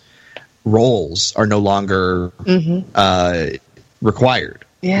apprentice roles are no longer required.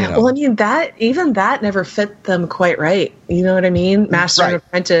 Yeah, well, I mean, that never fit them quite right. You know what I mean? Master and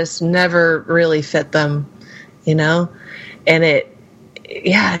apprentice never really fit them, and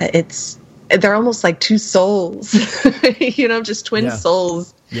they're almost like two souls, just twin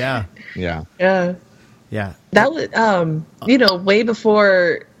souls. Yeah. That was, way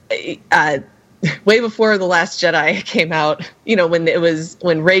before The Last Jedi came out, when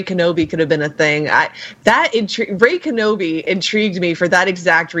Rey Kenobi could have been a thing. Rey Kenobi intrigued me for that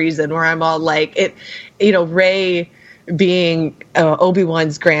exact reason, where I'm all like, Rey being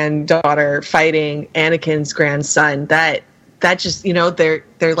Obi-Wan's granddaughter fighting Anakin's grandson, that just, they're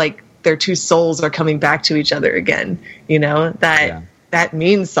like, their two souls are coming back to each other again, that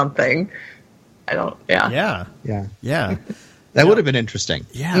means something. That would have been interesting.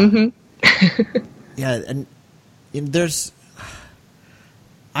 And there's,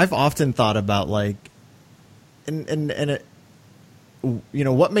 I've often thought about like,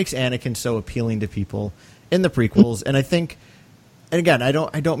 what makes Anakin so appealing to people in the prequels, and I think, and again, I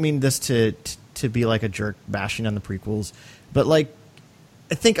don't mean this to be like a jerk bashing on the prequels, but like,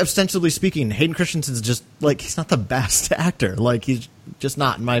 I think ostensibly speaking, Hayden Christensen's just like, he's not the best actor. Like, he's just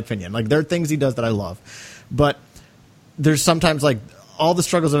not, in my opinion. Like, there are things he does that I love, but there's sometimes like all the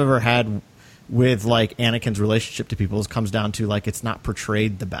struggles I've ever had with like Anakin's relationship to people comes down to like, it's not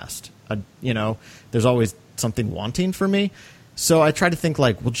portrayed the best. There's always something wanting for me. So I try to think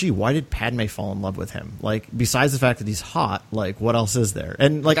like, well, gee, why did Padme fall in love with him? Like, besides the fact that he's hot, like, what else is there?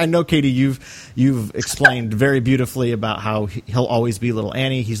 And like, I know, Katie, you've explained very beautifully about how he'll always be little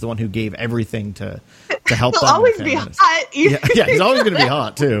Annie. He's the one who gave everything to help. He'll always be hot. Yeah, he's always going to be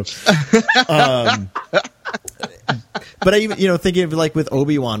hot too. But I even, thinking of like with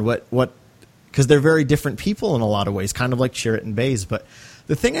Obi-Wan, what, because they're very different people in a lot of ways, kind of like Chirrut and Baze. But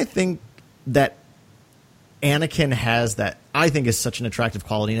the thing I think that Anakin has that I think is such an attractive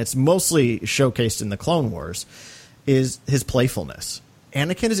quality, and it's mostly showcased in the Clone Wars, is his playfulness.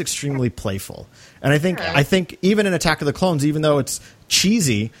 Anakin is extremely playful, and I think even in Attack of the Clones, even though it's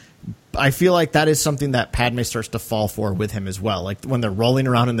cheesy, I feel like that is something that Padme starts to fall for with him as well. Like when they're rolling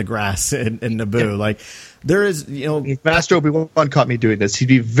around in the grass in Naboo, like there is, if Master Obi-Wan caught me doing this, he'd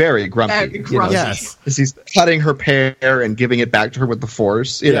be very grumpy. Very grumpy. Yes, as he's cutting her hair and giving it back to her with the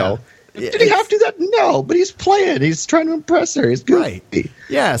Force. You know, did he have to do that? No, but he's playing. He's trying to impress her. He's goofy. Right.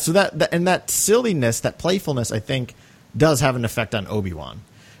 Yeah. So that silliness, that playfulness, I think, does have an effect on Obi-Wan.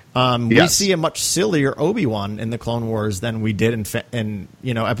 We see a much sillier Obi-Wan in the Clone Wars than we did in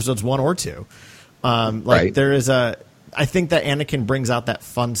episodes 1 or 2. There is I think that Anakin brings out that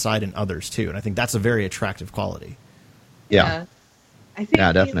fun side in others too, and I think that's a very attractive quality. Yeah. I think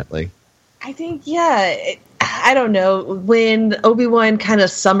Definitely. I think I don't know, when Obi-Wan kind of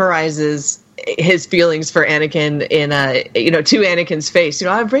summarizes his feelings for Anakin in to Anakin's face.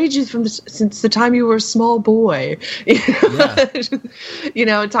 I've raised you since the time you were a small boy.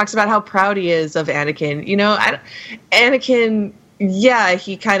 It talks about how proud he is of Anakin. Anakin,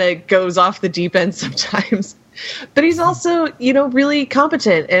 he kind of goes off the deep end sometimes, but he's also really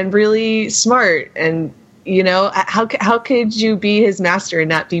competent and really smart. And how could you be his master and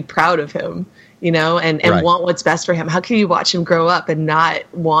not be proud of him? And want what's best for him. How can you watch him grow up and not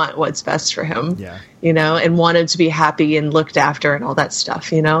want what's best for him? Yeah. And want him to be happy and looked after and all that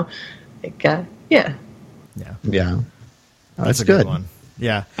stuff, Yeah. Yeah. That's a good one.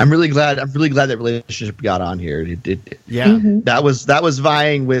 Yeah. I'm really glad that relationship got on here. That was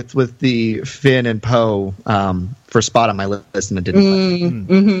vying with the Finn and Poe for spot on my list, and it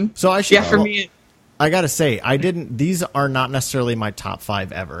didn't. So I should for me. I gotta say, these are not necessarily my top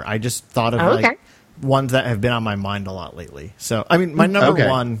 5 ever. I just thought of ones that have been on my mind a lot lately. So, I mean, my number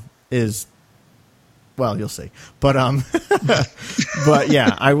one is, well, you'll see. But, but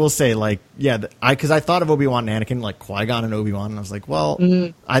yeah, I will say, because I thought of Obi-Wan and Anakin, like Qui-Gon and Obi-Wan, and I was like, well,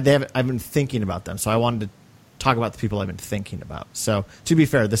 I've been thinking about them, so I wanted to talk about the people I've been thinking about. So, to be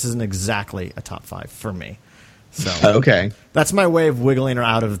fair, this isn't exactly a top 5 for me. So that's my way of wiggling her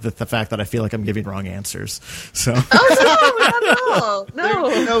out of the fact that I feel like I'm giving wrong answers. So no,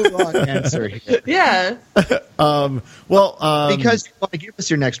 no wrong answer here. Yeah. Because you want to give us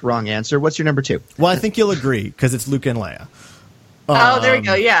your next wrong answer. What's your number 2? Well, I think you'll agree because it's Luke and Leia. There we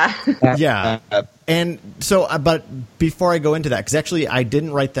go. Yeah. Yeah. And so, but before I go into that, because actually I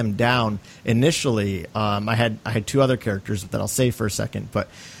didn't write them down initially. I had 2 other characters that I'll save for a second, but.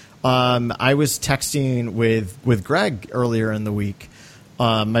 I was texting with Greg earlier in the week,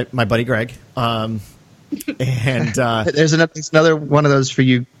 my buddy Greg, and there's another one of those for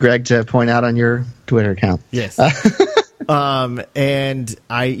you, Greg, to point out on your Twitter account. Yes. And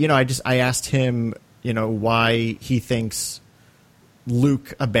I asked him, why he thinks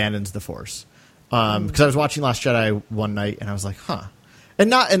Luke abandons the Force, because I was watching Last Jedi one night and I was like, huh. And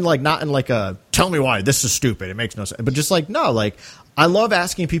not in a tell me why this is stupid, it makes no sense, but just I love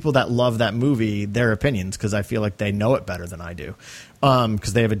asking people that love that movie their opinions because I feel like they know it better than I do,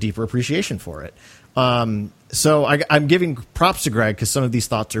 because they have a deeper appreciation for it. So I'm giving props to Greg because some of these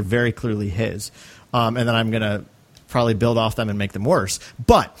thoughts are very clearly his, and then I'm gonna probably build off them and make them worse.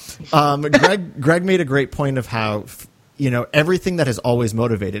 But Greg made a great point of how everything that has always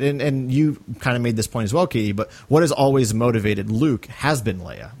motivated, and you kind of made this point as well, Katie, but what has always motivated Luke has been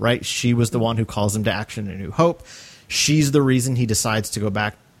Leia, right? She was the one who calls him to action in A New Hope. She's the reason he decides to go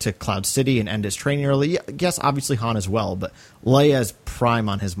back to Cloud City and end his training early. Yes, obviously Han as well, but Leia is prime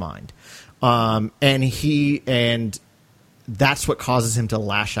on his mind. And that's what causes him to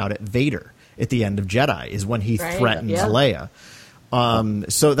lash out at Vader at the end of Jedi, is when he threatens Leia.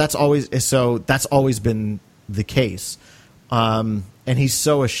 So that's always been the case. And he's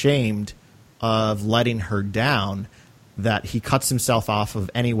so ashamed of letting her down that he cuts himself off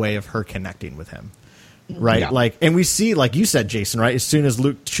of any way of her connecting with him. Right. Yeah. And we see, like you said, Jason, right? As soon as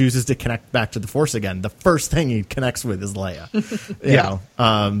Luke chooses to connect back to the Force again, the first thing he connects with is Leia. You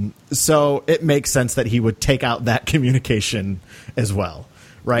know? So it makes sense that he would take out that communication as well.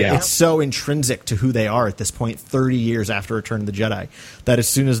 Right. Yeah. It's so intrinsic to who they are at this point, 30 years after Return of the Jedi, that as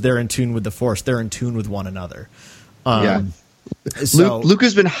soon as they're in tune with the Force, they're in tune with one another. So, Luke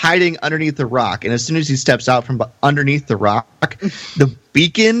has been hiding underneath the rock, and as soon as he steps out from underneath the rock, the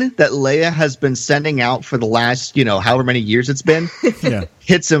beacon that Leia has been sending out for the last, however many years it's been,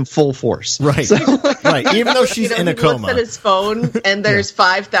 hits him full force. Right. So, right. Even though she's in a coma. He looks at his phone, and there's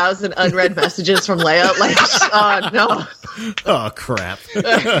 5,000 unread messages from Leia. Like, oh, no. Oh, crap.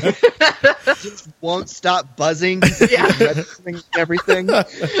 Just won't stop buzzing. Everything.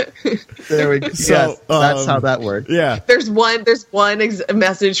 There we go. So, yes, that's how that works. Yeah. There's there's one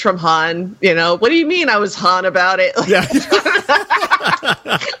message from Han. You know, what do you mean I was Han about it? Yeah.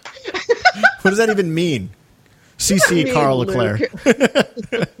 What does that even mean? CC Carl Leclerc.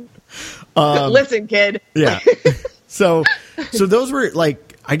 Listen, kid. Yeah. So those were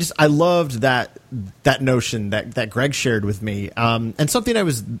like, I loved that notion that Greg shared with me. And something I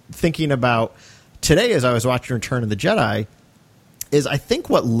was thinking about today as I was watching Return of the Jedi is I think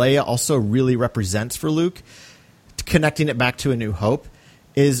what Leia also really represents for Luke, connecting it back to A New Hope,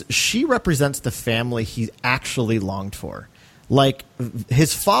 is she represents the family he actually longed for. Like,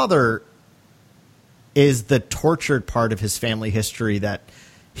 his father is the tortured part of his family history that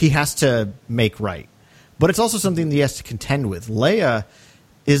he has to make right. But it's also something that he has to contend with. Leia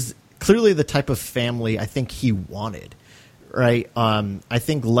is clearly the type of family I think he wanted, right? I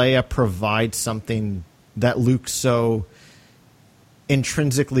think Leia provides something that Luke so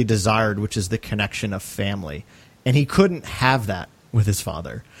intrinsically desired, which is the connection of family. And he couldn't have that with his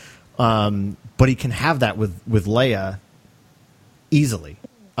father. But he can have that with Leia easily.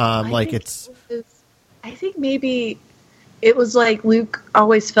 I think maybe it was like Luke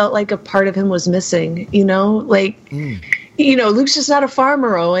always felt like a part of him was missing, you know? Like, you know, Luke's just not a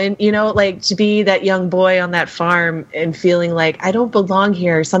farmer, Owen. You know, like, to be that young boy on that farm and feeling like, I don't belong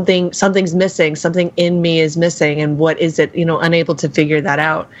here. Something's missing. Something in me is missing. And what is it? You know, unable to figure that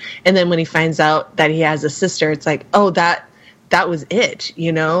out. And then when he finds out that he has a sister, it's like, oh, that was it,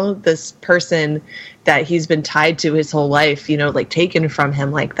 you know, this person that he's been tied to his whole life, you know, like taken from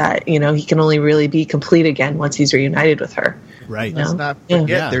him like that, you know, he can only really be complete again once he's reunited with her. Right. Let's not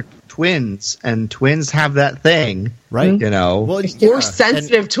forget they're twins, and twins have that thing, right? You know, well, force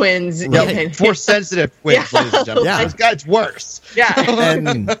sensitive twins, force sensitive twins, ladies and gentlemen. Yeah. This guy's worse. Yeah,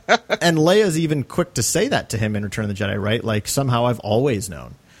 and Leia's even quick to say that to him in Return of the Jedi, right? Like, somehow I've always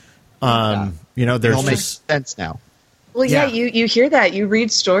known. You know, there's it all makes sense now. Well, yeah, you hear that. You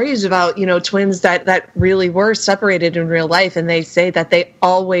read stories about, you know, twins that really were separated in real life, and they say that they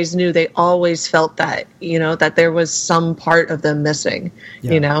always knew, they always felt that, you know, that there was some part of them missing,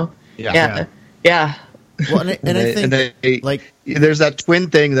 you know? Yeah. Well, and I think, like, there's that twin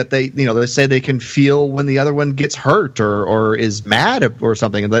thing that they say they can feel when the other one gets hurt or is mad or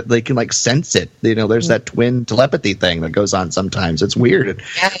something, and that they can, like, sense it. You know, there's that twin telepathy thing that goes on sometimes. It's weird.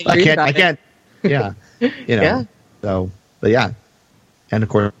 I can't. Yeah. You know. Yeah. So, but yeah, and of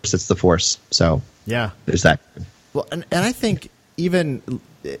course it's the Force. So yeah, there's that. Well, and I think even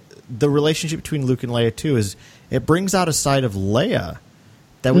the relationship between Luke and Leia too is it brings out a side of Leia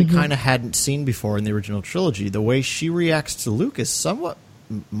that we kind of hadn't seen before in the original trilogy. The way she reacts to Luke is somewhat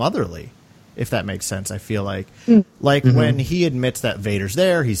motherly, if that makes sense. I feel like when he admits that Vader's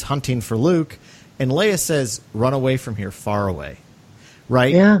there, he's hunting for Luke, and Leia says, "Run away from here, far away."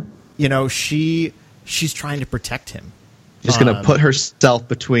 Right? Yeah. You know, she's trying to protect him. She's going to put herself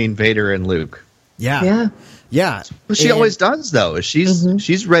between Vader and Luke. Yeah. Well, she always does, though.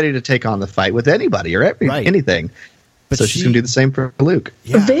 She's ready to take on the fight with anybody or anything. But so she's going to do the same for Luke.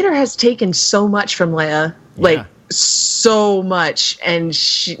 Yeah. Vader has taken so much from Leia, like so much, and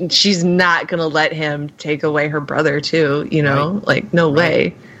she's not going to let him take away her brother too. You know, like no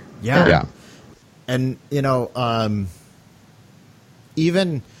way. Yeah. And you know,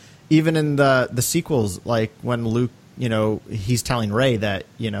 even in the sequels, like when Luke, you know, he's telling Rey that,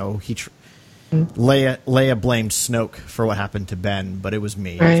 you know, Leia blamed Snoke for what happened to Ben, but it was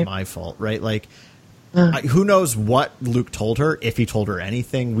me. It was my fault, right? Like, who knows what Luke told her, if he told her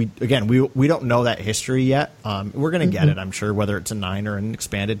anything. We don't know that history yet. We're going to get it, I'm sure, whether it's a 9 or an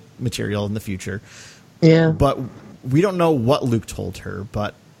expanded material in the future. Yeah. But we don't know what Luke told her.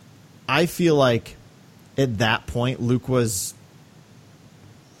 But I feel like at that point, Luke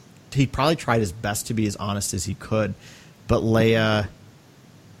he probably tried his best to be as honest as he could, but Leia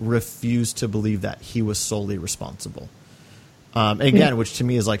refused to believe that he was solely responsible. Again, which to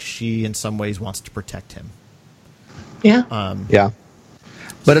me is like she, in some ways, wants to protect him. Yeah. Yeah.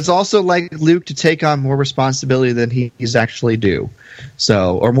 But it's also like Luke to take on more responsibility than he's actually due.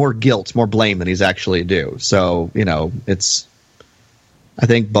 So, or more guilt, more blame than he's actually due. So, you know, I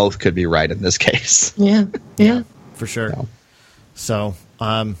think both could be right in this case. Yeah. For sure. So,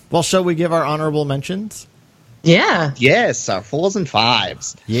 well, shall we give our honorable mentions? Yeah. Yes, our 4s and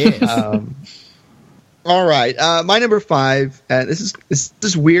 5s. Yeah. All right. My number 5, and this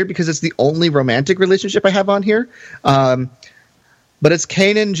is weird because it's the only romantic relationship I have on here. But it's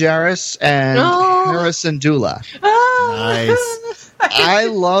Kanan Jarrus and Hera Syndulla. Nice. I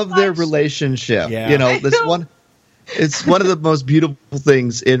love their relationship. Yeah. You know, it's one of the most beautiful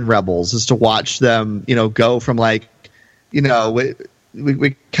things in Rebels is to watch them, you know, go from like, you know,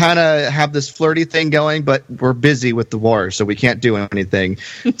 we kind of have this flirty thing going, but we're busy with the war, so we can't do anything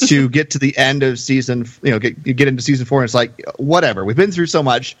to get to the end of season. Get into season 4, and it's like, whatever. We've been through so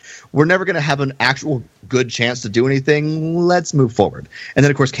much. We're never going to have an actual good chance to do anything. Let's move forward. And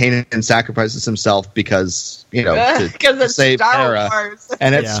then, of course, Kanan sacrifices himself because to save Hera,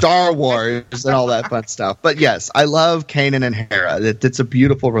 and it's Star Wars and all that fun stuff. But yes, I love Kanan and Hera. It's a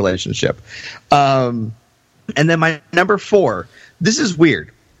beautiful relationship. And then my number 4. This is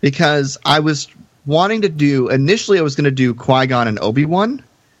weird because I was wanting to do initially. I was going to do Qui-Gon and Obi-Wan,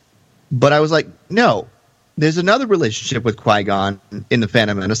 but I was like, no. There's another relationship with Qui-Gon in the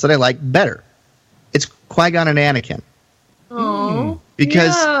Phantom Menace that I like better. It's Qui-Gon and Anakin. Oh,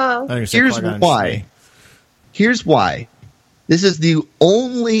 because here's Qui-Gon why. Here's why. This is the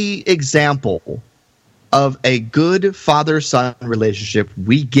only example of a good father-son relationship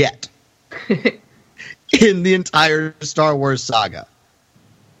we get in the entire Star Wars saga.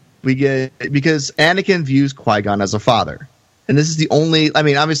 We get because Anakin views Qui-Gon as a father. And this is the only, I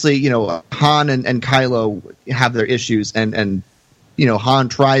mean, obviously, Han and Kylo have their issues, and Han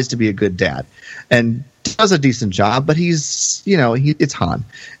tries to be a good dad and does a decent job, but he's, it's Han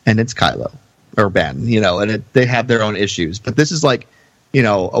and it's Kylo or Ben, and they have their own issues. But this is like,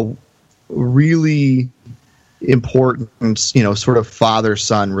 a really important, sort of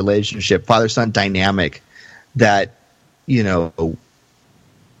father-son relationship, father-son dynamic that,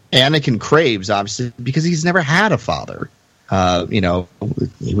 Anakin craves, obviously, because he's never had a father.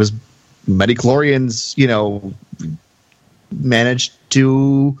 He was midichlorians, managed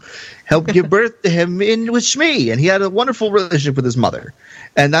to help give birth to him with Shmi, and he had a wonderful relationship with his mother.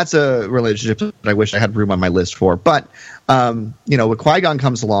 And that's a relationship that I wish I had room on my list for. But, when Qui-Gon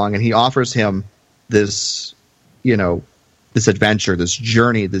comes along and he offers him this, this adventure, this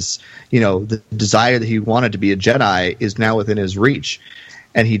journey, this, the desire that he wanted to be a Jedi is now within his reach.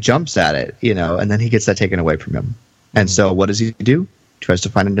 And he jumps at it, and then he gets that taken away from him. And so what does he do? He tries to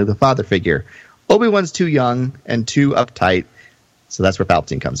find another father figure. Obi-Wan's too young and too uptight, so that's where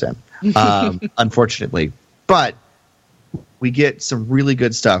Palpatine comes in, unfortunately. But we get some really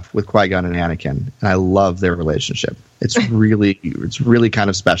good stuff with Qui-Gon and Anakin, and I love their relationship. It's really kind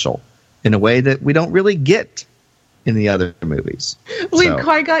of special in a way that we don't really get in the other movies. When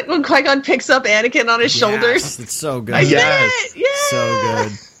Qui-Gon picks up Anakin on his shoulders. It's so good. I get it. Yeah. So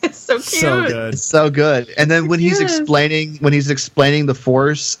good. It's so cute. So good. It's so good. And then when he's explaining the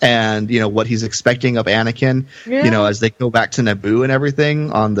Force and what he's expecting of Anakin, as they go back to Naboo and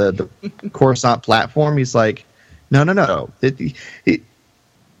everything on the Coruscant platform, he's like, no. He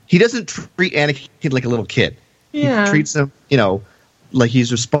doesn't treat Anakin like a little kid. Yeah. He treats him, like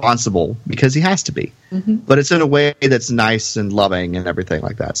he's responsible because he has to be. Mm-hmm. But it's in a way that's nice and loving and everything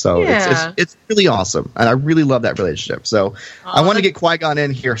like that. So it's really awesome. And I really love that relationship. So I want to get Qui-Gon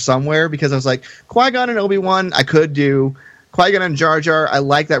in here somewhere because I was like, Qui-Gon and Obi-Wan, I could do. Qui-Gon and Jar Jar, I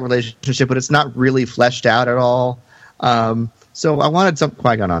like that relationship, but it's not really fleshed out at all. So I wanted some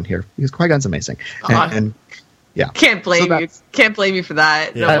Qui-Gon on here because Qui-Gon's amazing. And yeah. Can't blame you. Can't blame you for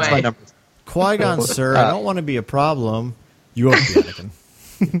that. Yeah. No that's way. my number. Qui-Gon, sir, I don't want to be a problem. You won't be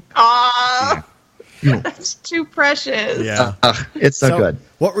Anakin. Aw, that's too precious. Yeah. It's so good.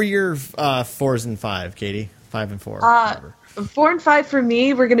 What were your 4s and 5, Katie? 5 and 4. 4 and 5 for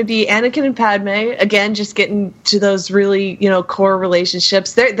me, we're going to be Anakin and Padme. Again, just getting to those really, core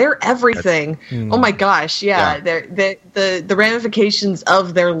relationships. They're everything. Oh my gosh, yeah. The ramifications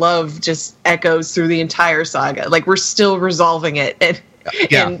of their love just echoes through the entire saga. Like we're still resolving it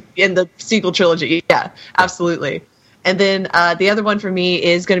in the sequel trilogy. Yeah, absolutely. And then the other one for me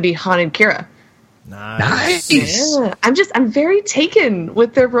is going to be Han and Kira. Nice. Yeah. I'm very taken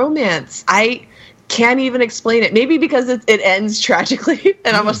with their romance. I can't even explain it. Maybe because it ends tragically,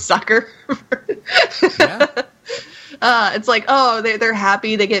 and I'm a sucker. It's like, they're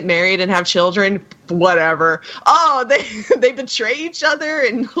happy, they get married and have children, whatever. Oh, they betray each other,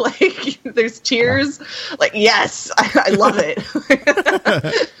 and like there's tears. Like, yes, I love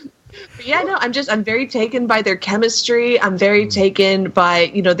it. But yeah, no, I'm very taken by their chemistry. I'm very taken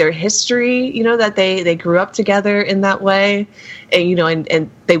by, their history, that they grew up together in that way. And, and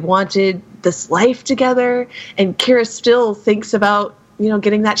they wanted this life together. And Kira still thinks about,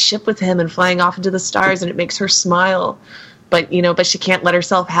 getting that ship with him and flying off into the stars, and it makes her smile. But, but she can't let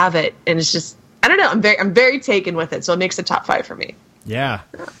herself have it. And it's just, I don't know. I'm very taken with it. So it makes the top 5 for me. Yeah.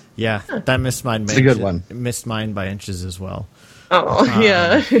 Yeah. That missed mine. It's a good one. Missed mine by inches as well. Oh,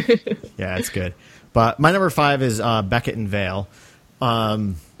 yeah. Yeah, it's good. But my number 5 is Beckett and Vale.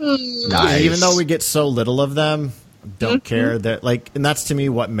 Nice. Even though we get so little of them, don't care that and that's to me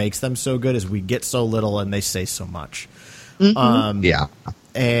what makes them so good is we get so little and they say so much. Yeah.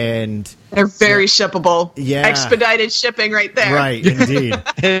 And they're very shippable. Yeah. Expedited shipping right there. Right, indeed.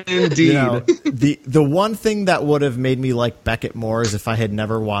 Indeed. You know, the one thing that would have made me like Beckett more is if I had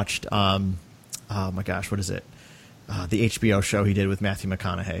never watched oh my gosh, what is it? The HBO show he did with Matthew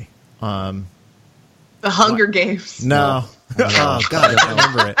McConaughey. The Hunger Games. No. Oh God, I don't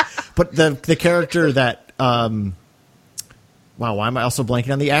remember it. But the character that wow, why am I also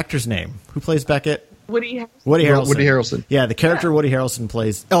blanking on the actor's name? Who plays Beckett? Woody Harrelson. Woody Harrelson. Yeah, the character Woody Harrelson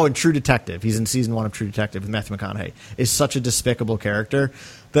plays. Oh, in True Detective, he's in season 1 of True Detective with Matthew McConaughey. Is such a despicable character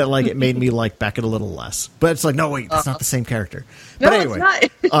that like it made me like Beckett a little less. But it's like, no, wait, that's not the same character. No, but anyway,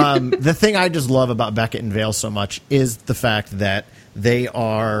 it's not. the thing I just love about Beckett and Vale so much is the fact that they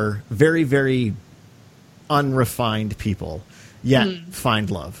are very, very unrefined people, yet find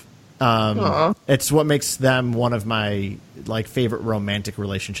love. It's what makes them one of my like favorite romantic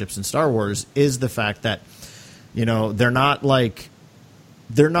relationships in Star Wars is the fact that, you know, they're not black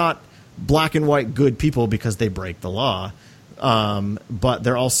and white good people because they break the law. But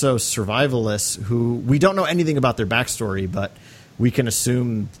they're also survivalists who we don't know anything about their backstory, but we can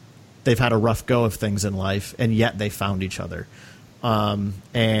assume they've had a rough go of things in life and yet they found each other.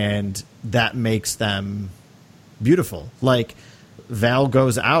 And that makes them beautiful. Like, Val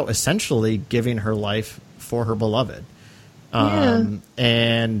goes out essentially giving her life for her beloved.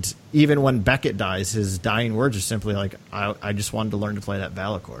 And even when Beckett dies, his dying words are simply like, I just wanted to learn to play that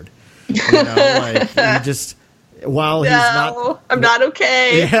Val chord. You know, like he just, while he's not, I'm not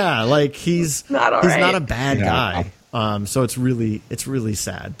okay. Yeah. Like he's not a bad guy. So it's really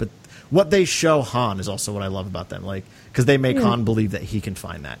sad. But what they show Han is also what I love about them. Like, cause they make Han believe that he can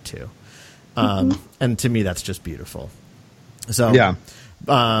find that too. And to me, that's just beautiful. So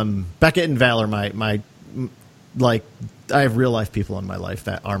Beckett and Val are my like I have real life people in my life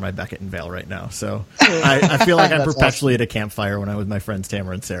that are my Beckett and Val right now. So I feel like I'm perpetually at a campfire when I'm with my friends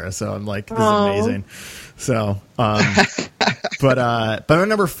Tamara and Sarah. So I'm like, this is amazing. So but my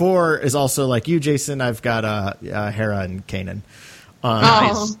number 4 is also like you, Jason. I've got Hera and Kanan.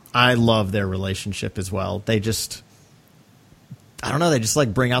 Nice. I love their relationship as well. They just, I don't know, they just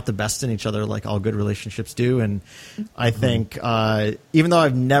like bring out the best in each other like all good relationships do. And I think even though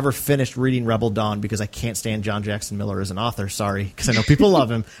I've never finished reading Rebel Dawn because I can't stand John Jackson Miller as an author, sorry, because I know people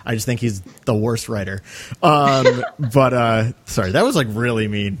love him. I just think he's the worst writer. But sorry, that was like really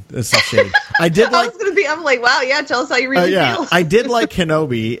mean. It's so shady. I'm like, wow, yeah, tell us how you read the deal. I did like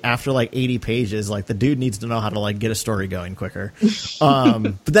Kenobi after like 80 pages. Like the dude needs to know how to like get a story going quicker.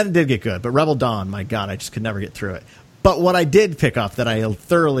 But then it did get good. But Rebel Dawn, my God, I just could never get through it. But what I did pick up that I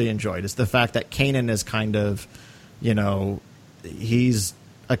thoroughly enjoyed is the fact that Kanan is kind of, you know, he's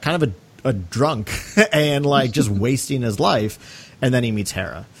a kind of a drunk and like just wasting his life. And then he meets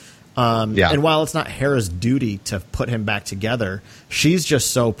Hera. And while it's not Hera's duty to put him back together, she's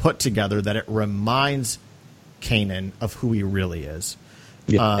just so put together that it reminds Kanan of who he really is.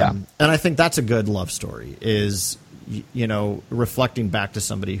 And I think that's a good love story is, you know, reflecting back to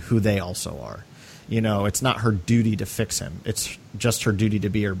somebody who they also are. You know, it's not her duty to fix him. It's just her duty to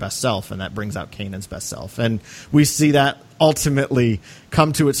be her best self, and that brings out Kanan's best self. And we see that ultimately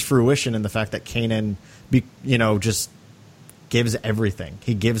come to its fruition in the fact that Kanan, just gives everything.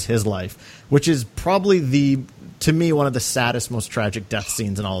 He gives his life, which is probably to me, one of the saddest, most tragic death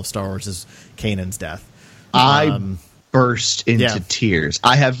scenes in all of Star Wars is Kanan's death. I burst into tears.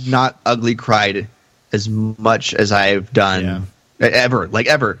 I have not ugly cried as much as I've done. Yeah. Ever,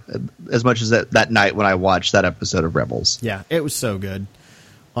 as much as that night when I watched that episode of Rebels. Yeah, it was so good.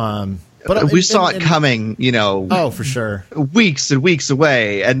 But we saw it coming, you know. Oh, for sure. Weeks and weeks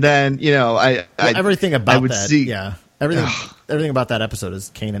away, and then everything about I would that. See, yeah, everything about that episode is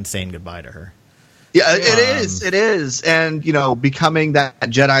Kanan saying goodbye to her. Yeah, it is, and you know, becoming that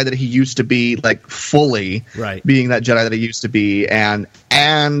Jedi that he used to be, like fully, right? Being that Jedi that he used to be, and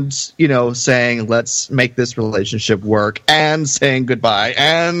you know, saying let's make this relationship work, and saying goodbye,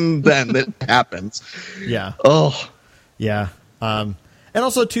 and then it happens. Yeah. Oh. Yeah. And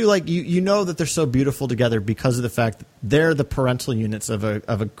also too, like you know that they're so beautiful together because of the fact that they're the parental units of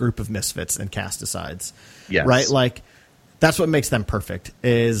a group of misfits and cast-asides. Yes. Right. Like that's what makes them perfect.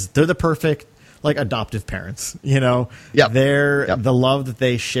 Is they're the perfect. Like adoptive parents, you know, the love that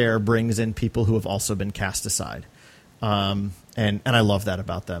they share brings in people who have also been cast aside. And I love that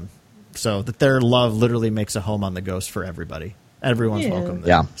about them. So that their love literally makes a home on the Ghost for everybody. Everyone's welcome there.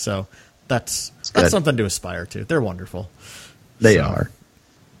 Yeah. So that's something to aspire to. They're wonderful. They are.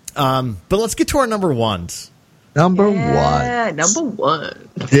 But let's get to our number ones. Number one. Number one.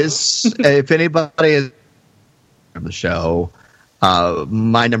 This, if anybody is on the show,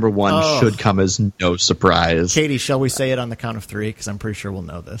 my number one should come as no surprise. Katie, shall we say it on the count of 3? Because I'm pretty sure we'll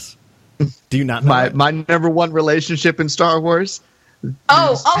know this. Do you not know my number one relationship in Star Wars?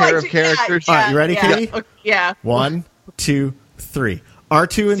 Pair of characters. All right, you ready, Katie? Okay, yeah. 1, 2, 3.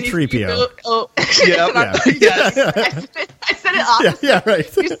 R2 and 3PO. Oh, Yeah. yes. I said it opposite. Yeah,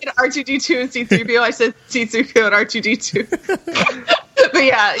 right. You said R2D2 and C3PO. I said C3PO and R2D2. But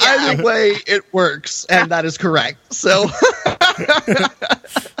yeah. Either way, it works, and that is correct. So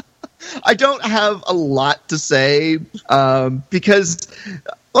I don't have a lot to say because,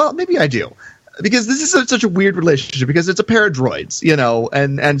 well, maybe I do. Because this is such a weird relationship, because it's a pair of droids,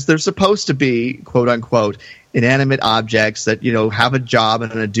 and they're supposed to be, quote unquote, inanimate objects that, have a job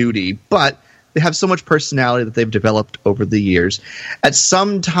and a duty, but they have so much personality that they've developed over the years. At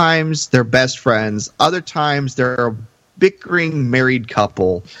some times they're best friends, other times they're a bickering married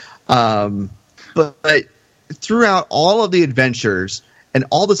couple. But throughout all of the adventures and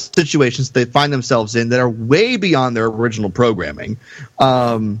all the situations they find themselves in that are way beyond their original programming,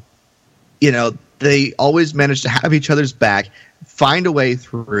 they always manage to have each other's back, find a way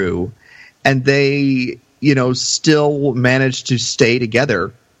through, and they, still manage to stay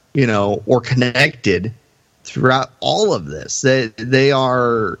together, or connected throughout all of this. They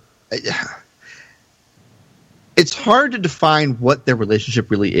are. It's hard to define what their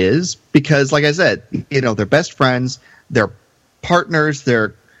relationship really is because, like I said, they're best friends, they're partners,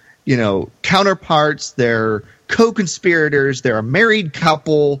 they're, counterparts, they're co-conspirators, they're a married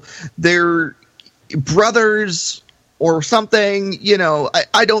couple, they're brothers or something,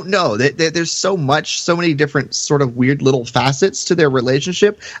 I don't know. There's so many different sort of weird little facets to their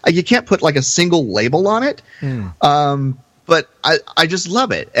relationship. You can't put like a single label on it. But I just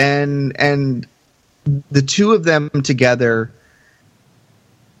love it. And the two of them together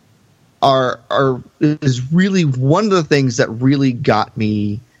is really one of the things that really got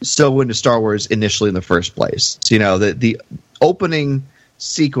me so into Star Wars initially in the first place. The opening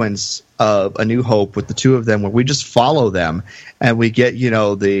sequence of A New Hope with the two of them, where we just follow them and we get,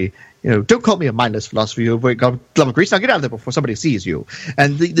 don't call me a mindless philosopher, you glove of grease, now get out of there before somebody sees you.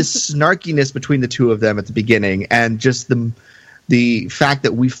 And the snarkiness between the two of them at the beginning, and just the fact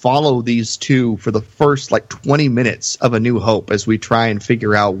that we follow these two for the first 20 minutes of A New Hope as we try and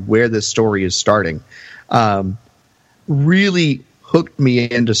figure out where this story is starting, really hooked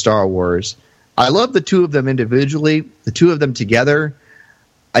me into Star Wars. I love the two of them individually. The two of them together,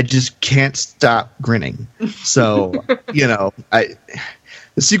 I just can't stop grinning. So, the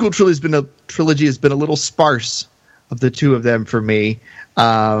sequel trilogy has been a little sparse of the two of them for me.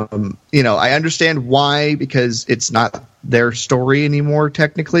 I understand why, because it's not their story anymore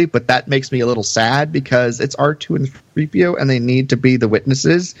technically, but that makes me a little sad because it's R2 and 3PO and they need to be the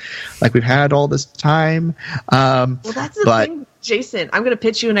witnesses like we've had all this time. Well, that's the thing, Jason. I'm going to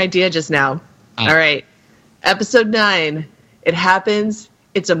pitch you an idea just now. All right. Episode 9. It happens.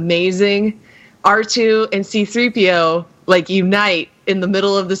 It's amazing. R2 and C3PO unite in the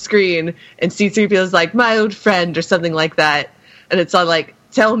middle of the screen, and C3PO is like, my old friend, or something like that. And it's all like,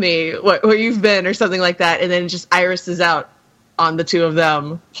 tell me where you've been, or something like that. And then it just irises out on the two of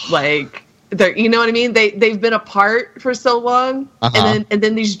them. They're, you know what I mean? They've been apart for so long. And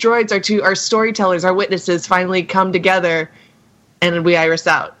then these droids our storytellers, our witnesses finally come together and we iris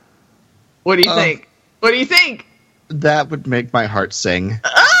out. What do you think? What do you think? That would make my heart sing.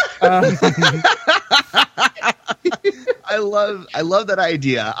 I love that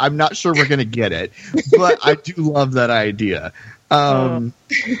idea. I'm not sure we're going to get it, but I do love that idea. I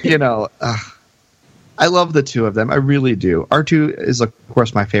love the two of them. I really do. R2 is, of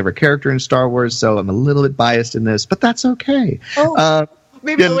course, my favorite character in Star Wars, so I'm a little bit biased in this, but that's okay.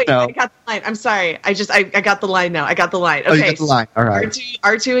 Maybe wait, I got the line. I'm sorry. I got the line now. I got the line. Okay. Oh, you got the line. All right.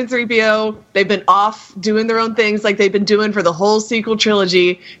 R2 and 3PO, they've been off doing their own things like they've been doing for the whole sequel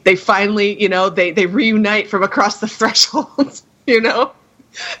trilogy. They finally, they reunite from across the threshold,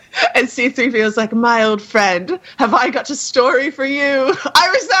 And C3PO is like, my old friend, have I got a story for you?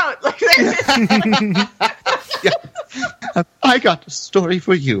 Iris out! I got a story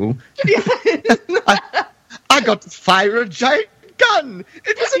for you. Yeah. I got to fire a giant gun.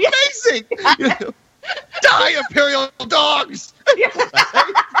 It was amazing. Die, Imperial dogs!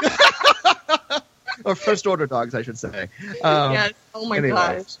 Or First Order dogs, I should say. Yes. Oh my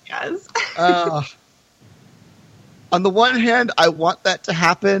gosh. Yes. On the one hand, I want that to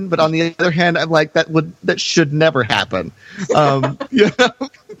happen, but on the other hand, I'm like, that should never happen. I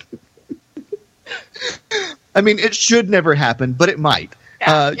mean, it should never happen, but it might.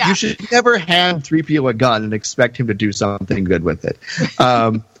 You should never hand 3PO a gun and expect him to do something good with it.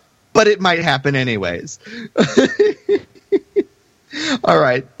 But it might happen anyways. All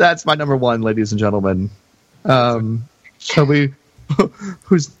right, that's my number one, ladies and gentlemen. Shall we?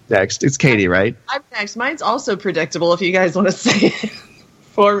 Who's next? It's Katie, right? I'm next. Mine's also predictable. If you guys want to say it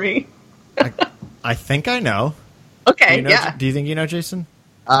for me. I think I know. Okay. Do you know, yeah. Do you think you know, Jason?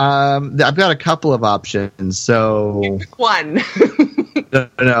 I've got a couple of options. So Pick one.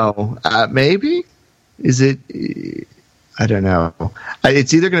 no, maybe is it? I don't know.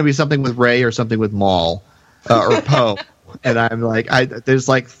 It's either going to be something with Rey or something with Maul or Poe, and I'm like, there's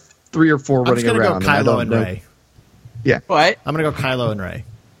like 3 or 4 running I'm around. Go Kylo and Rey. Yeah. What? I'm gonna go Kylo and Rey.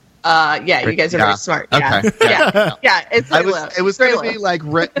 Yeah, you guys are very smart. Yeah. Okay. Yeah. It's Reylo. It was going to be like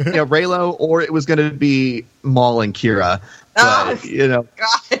Reylo, or it was going to be Maul and Kira. But,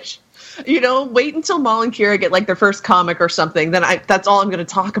 Gosh. Wait until Maul and Kira get like their first comic or something. Then that's all I'm going to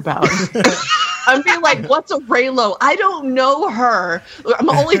talk about. I'm being like, what's a Reylo? I don't know her. I'm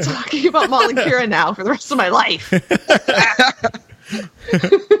only talking about Maul and Kira now for the rest of my life.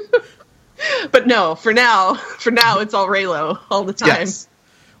 But no, for now, it's all Reylo all the time. Yes.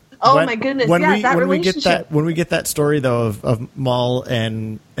 Oh my goodness! When we get that story though of Maul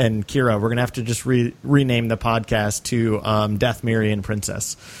and Kira, we're gonna have to just rename the podcast to Death, Miriam,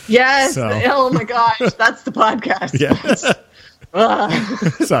 Princess. Yes. So. Oh my gosh, that's the podcast. Yes.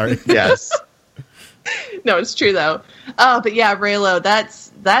 Sorry. Yes. No, it's true though. But yeah, Reylo,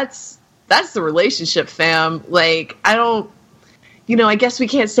 that's the relationship, fam. Like, I guess we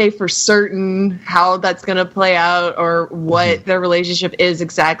can't say for certain how that's going to play out or what their relationship is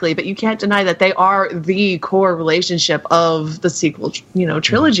exactly, but you can't deny that they are the core relationship of the sequel,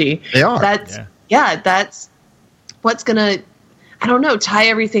 trilogy. They are. That's what's going to, tie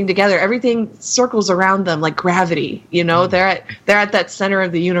everything together. Everything circles around them like gravity, they're at that center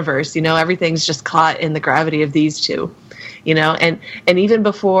of the universe, everything's just caught in the gravity of these two. And even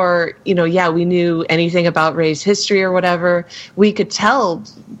before, we knew anything about Rey's history or whatever, we could tell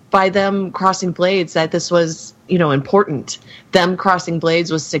by them crossing blades that this was, important. Them crossing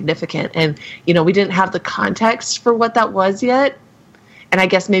blades was significant. And, we didn't have the context for what that was yet. And I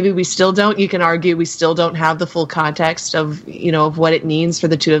guess maybe we still don't. You can argue we still don't have the full context of, of what it means for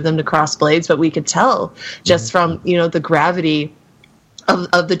the two of them to cross blades. But we could tell just from, the gravity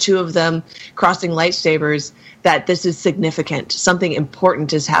of the two of them crossing lightsabers that this is significant. Something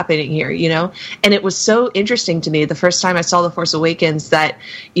important is happening here, And it was so interesting to me the first time I saw The Force Awakens that,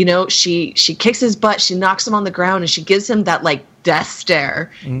 she kicks his butt, she knocks him on the ground, and she gives him that, like, death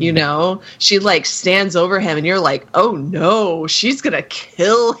stare, She, like, stands over him, and you're like, oh, no, she's gonna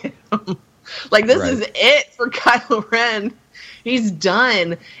kill him. Like, this is it for Kylo Ren. He's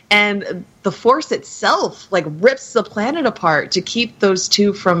done. And the Force itself, like, rips the planet apart to keep those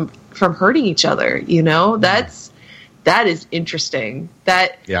two from hurting each other, that is interesting.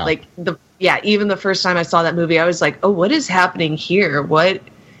 Even the first time I saw that movie, I was like, oh, what is happening here? What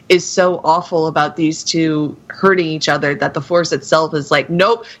is so awful about these two hurting each other that the Force itself is like,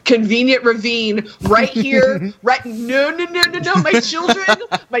 nope, convenient ravine right here, right? No, my children,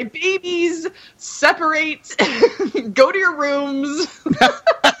 my babies, separate, go to your rooms.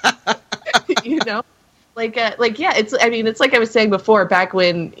 It's like I was saying before, back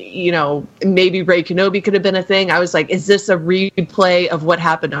when, maybe Rey Kenobi could have been a thing. I was like, is this a replay of what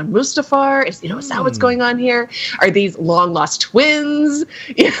happened on Mustafar? Is that what's going on here? Are these long lost twins?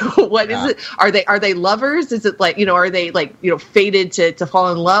 What is it? Are they lovers? Is it like, are they like, fated to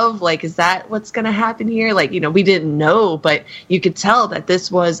fall in love? Like, is that what's going to happen here? Like, we didn't know, but you could tell that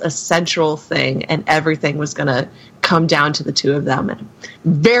this was a central thing and everything was going to come down to the two of them. And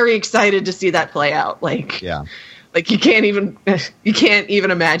very excited to see that play out. Like you can't even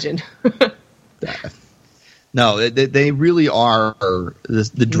imagine. No, they really are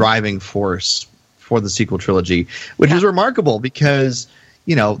the driving force for the sequel trilogy, which is remarkable because,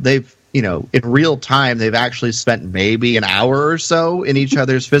 they've, in real time, they've actually spent maybe an hour or so in each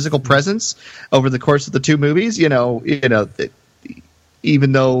other's physical presence over the course of the two movies, even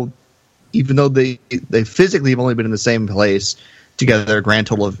though they physically have only been in the same place together a grand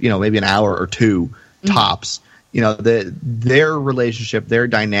total of, maybe an hour or two tops, their relationship, their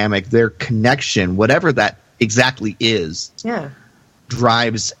dynamic, their connection, whatever that exactly is,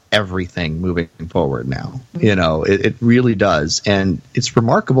 drives everything moving forward now. It really does. And it's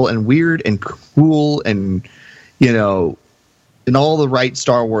remarkable and weird and cool and, in all the right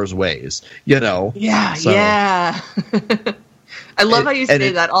Star Wars ways, I love how you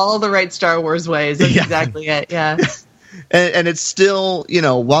say that, all the right Star Wars ways. That's exactly it. Yeah. And it's still,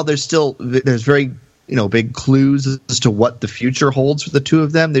 while there's very, big clues as to what the future holds for the two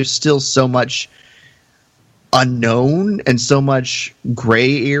of them, there's still so much unknown and so much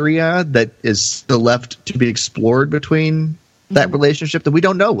gray area that is still left to be explored between that relationship that we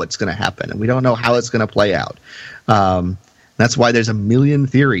don't know what's going to happen and we don't know how it's going to play out. That's why there's a million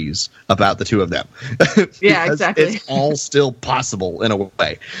theories about the two of them. Yeah, exactly. It's all still possible in a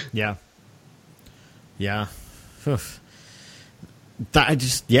way. Yeah. Yeah.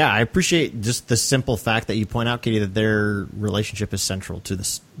 I appreciate just the simple fact that you point out, Katie, that their relationship is central to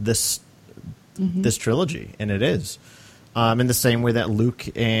this trilogy, and it is. In the same way that Luke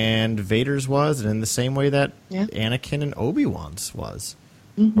and Vader's was, and in the same way that Anakin and Obi-Wan's was.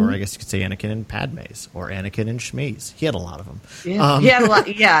 Or I guess you could say Anakin and Padme's, or Anakin and Shmi's. He had a lot of them. Yeah, he had a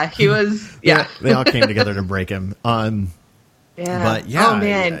lot. Yeah, he was. Yeah, they all came together to break him. Yeah, but yeah, oh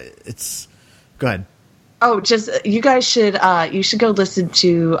man, it's go ahead. Oh, just you guys should go listen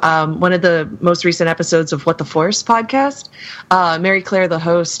to one of the most recent episodes of What the Force podcast. Mary Claire, the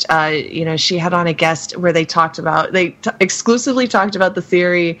host, she had on a guest where they exclusively talked about the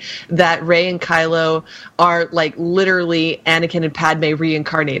theory that Rey and Kylo are like literally Anakin and Padme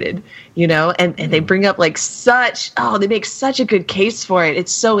reincarnated. And they bring up they make such a good case for it.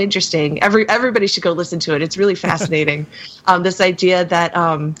 It's so interesting. Everybody should go listen to it. It's really fascinating. This idea that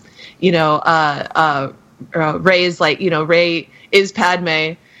Rey is Rey is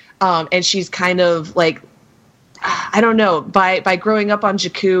Padme, and she's kind of like, I don't know, by growing up on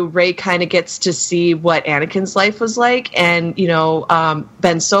Jakku, Rey kind of gets to see what Anakin's life was like, and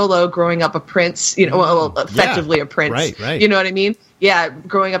Ben Solo growing up a prince, effectively a prince, right. You know what I mean? Yeah,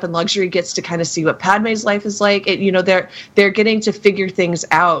 growing up in luxury gets to kind of see what Padme's life is like. They're getting to figure things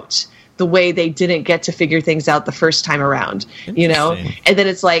out the way they didn't get to figure things out the first time around, and then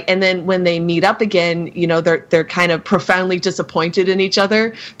it's like, and then when they meet up again, they're kind of profoundly disappointed in each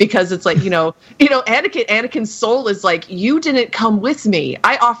other, because it's like, Anakin's soul is like, you didn't come with me.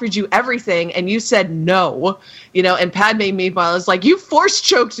 I offered you everything and you said no, and Padme meanwhile is like, you force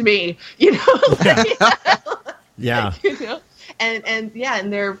choked me, Yeah. And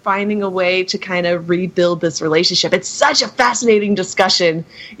they're finding a way to kind of rebuild this relationship. It's such a fascinating discussion,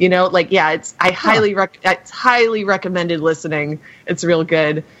 it's highly recommended listening. It's real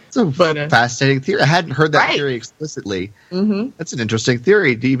good. It's a fascinating theory. I hadn't heard that theory explicitly. That's an interesting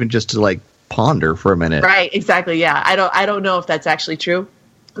theory to ponder for a minute. Right. Exactly. Yeah. I don't know if that's actually true.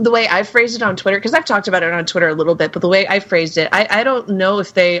 The way I phrased it on Twitter, because I've talked about it on Twitter a little bit, but the way I phrased it, I don't know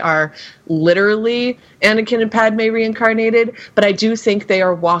if they are literally Anakin and Padme reincarnated, but I do think they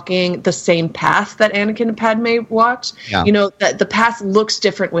are walking the same path that Anakin and Padme walked. Yeah. That the path looks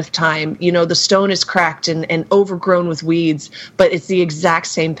different with time. The stone is cracked and overgrown with weeds, but it's the exact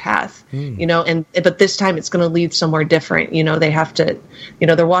same path. But this time it's going to lead somewhere different. They have to,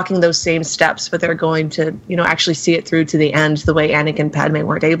 they're walking those same steps, but they're going to, actually see it through to the end the way Anakin and Padme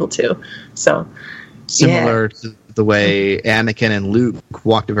weren't able to. So similar to the way Anakin and Luke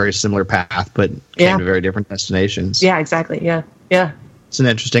walked a very similar path, but came to very different destinations. Yeah, exactly. Yeah. It's an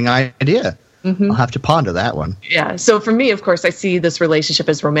interesting idea. I'll have to ponder that one. Yeah. So for me, of course, I see this relationship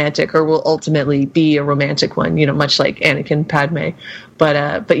as romantic, or will ultimately be a romantic one, much like Anakin and Padme.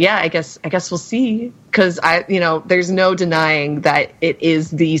 But yeah, I guess we'll see, because there's no denying that it is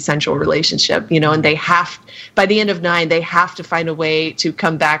the central relationship, and they by the end of 9, they have to find a way to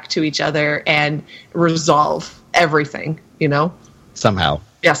come back to each other and resolve everything, Somehow.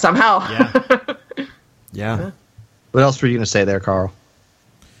 Yeah, somehow. Yeah. What else were you going to say there, Carl?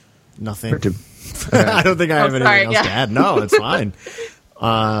 Nothing. I don't think I have anything else to add. No, it's fine.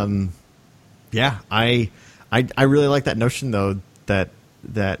 I really like that notion, though, that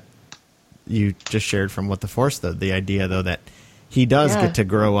you just shared from What the Force, though. The idea, though, that he does get to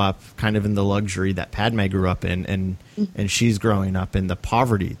grow up kind of in the luxury that Padme grew up in, and she's growing up in the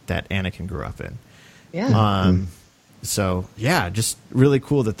poverty that Anakin grew up in. Yeah. So, just really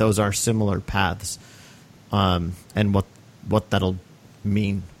cool that those are similar paths, and what that'll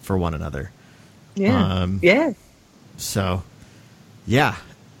mean for one another. So,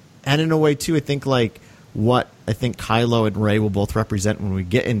 and in a way too, I think what I think Kylo and Rey will both represent when we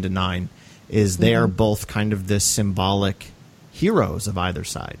get into 9 is they are both kind of this symbolic heroes of either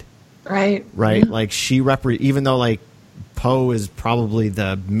side. Right. Like even though Poe is probably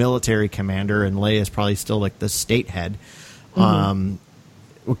the military commander and Leia is probably still the state head.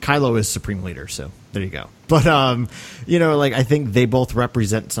 Kylo is supreme leader, so there you go. But I think they both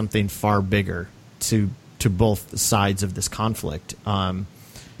represent something far bigger to both sides of this conflict.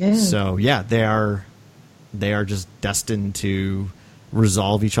 So they are just destined to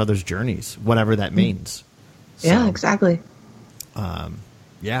resolve each other's journeys, whatever that means. Yeah, exactly.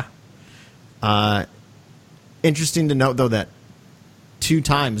 Interesting to note, though, that 2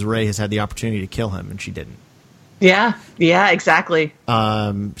 times Rey has had the opportunity to kill him, and she didn't. Yeah, exactly.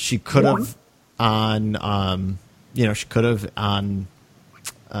 She could have on she could have on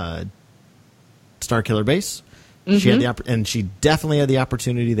Starkiller Base. She had and she definitely had the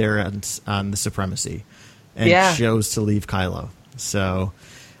opportunity there on the Supremacy, and chose to leave Kylo. So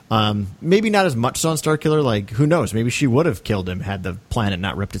maybe not as much so on Starkiller. Like, who knows? Maybe she would have killed him had the planet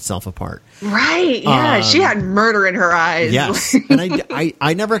not ripped itself apart. Right? Yeah, she had murder in her eyes. Yes, and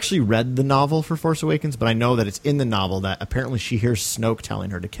I never actually read the novel for Force Awakens, but I know that it's in the novel that apparently she hears Snoke telling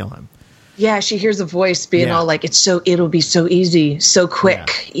her to kill him. Yeah, she hears a voice being all like, it'll be so easy, so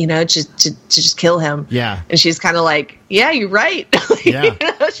quick, to just kill him. Yeah. And she's kind of like, yeah, you're right.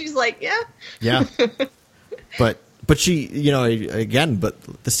 She's like, yeah. Yeah. But she, again,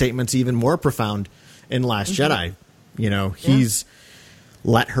 but the statement's even more profound in Last Jedi. He's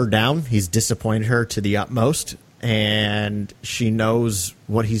let her down. He's disappointed her to the utmost, and she knows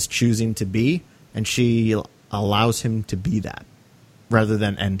what he's choosing to be, and she allows him to be that rather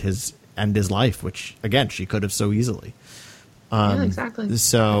than end his life, which again she could have so easily. Exactly.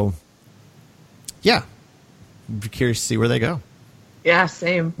 So, yeah, I'm curious to see where they go. Yeah,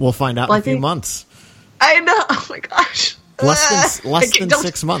 same. We'll find out in a few months. I know. Oh my gosh. Less than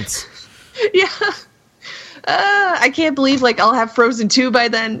 6 months. Yeah. I can't believe I'll have Frozen 2 by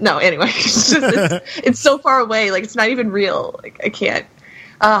then. No, anyway, it's so far away. It's not even real. I can't.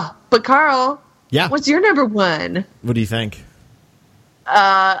 But Carl, what's your number one? What do you think?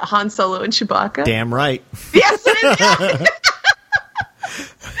 Han Solo and Chewbacca. Damn right. Yes, it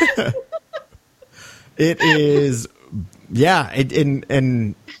is. It is. Yeah.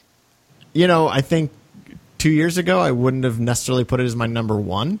 And I think 2 years ago I wouldn't have necessarily put it as my number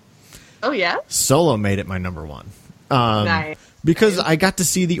one. Oh yeah. Solo made it my number one. Nice. Because I got to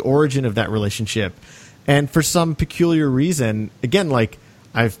see the origin of that relationship, and for some peculiar reason, again,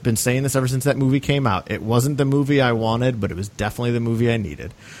 I've been saying this ever since that movie came out. It wasn't the movie I wanted, but it was definitely the movie I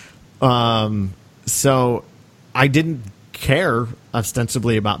needed. So I didn't care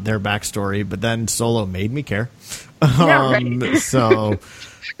ostensibly about their backstory, but then Solo made me care. Right. So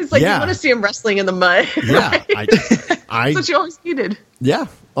it's you want to see him wrestling in the mud. Yeah, right? That's what you always needed. Yeah.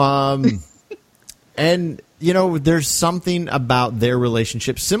 And there's something about their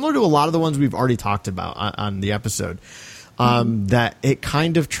relationship similar to a lot of the ones we've already talked about on the episode. That it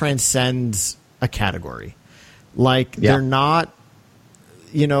kind of transcends a category. They're not,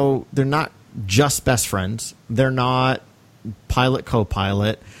 they're not just best friends. They're not pilot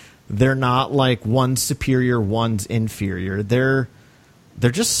co-pilot. They're not one's superior, one's inferior. They're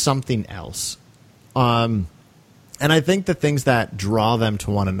just something else. And I think the things that draw them to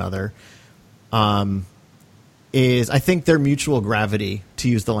one another, is I think their mutual gravity, to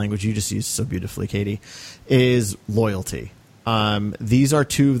use the language you just used so beautifully, Katie, is loyalty. These are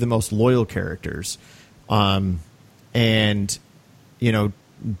two of the most loyal characters. And,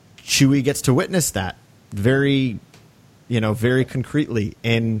 Chewie gets to witness that very concretely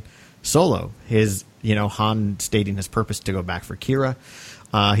in Solo. His, Han stating his purpose to go back for Kira.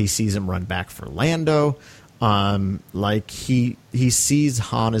 He sees him run back for Lando. He sees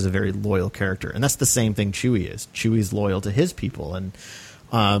Han as a very loyal character, and that's the same thing Chewie is. Chewie's loyal to his people, and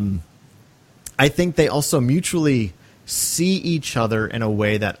I think they also mutually see each other in a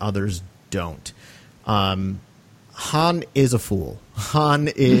way that others don't. Han is a fool. Han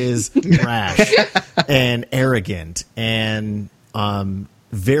is rash and arrogant and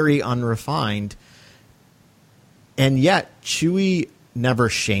very unrefined, and yet Chewie never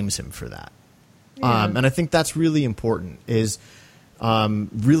shames him for that. And I think that's really important, is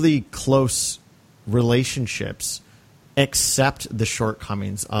really close relationships accept the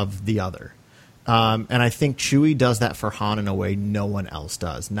shortcomings of the other. And I think Chewie does that for Han in a way no one else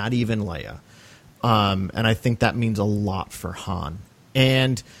does, not even Leia. And I think that means a lot for Han.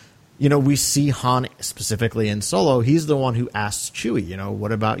 And, we see Han specifically in Solo. He's the one who asks Chewie,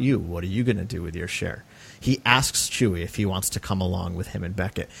 what about you? What are you going to do with your share? He asks Chewie if he wants to come along with him and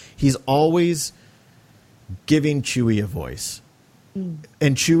Beckett. He's always giving Chewie a voice.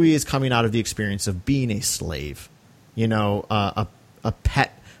 And Chewie is coming out of the experience of being a slave, a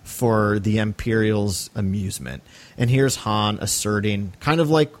pet for the Imperial's amusement. And here's Han asserting, kind of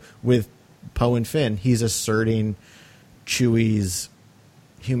like with Poe and Finn, he's asserting Chewie's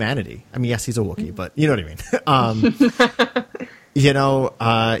humanity. I mean, yes, he's a Wookiee, but you know what I mean. He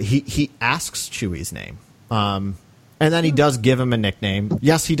asks Chewie's name. And then he does give him a nickname.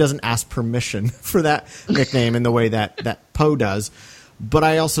 Yes, he doesn't ask permission for that nickname in the way that Poe does. But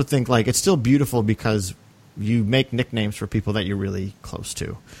I also think it's still beautiful because you make nicknames for people that you're really close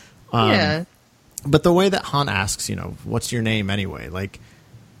to. Yeah. But the way that Han asks, what's your name anyway?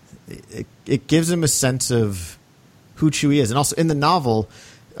 It gives him a sense of who Chewie is. And also in the novel,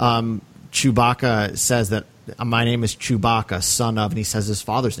 Chewbacca says that my name is Chewbacca, son of, and he says his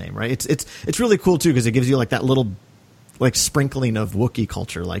father's name, right? It's really cool too, because it gives you like that little like sprinkling of Wookiee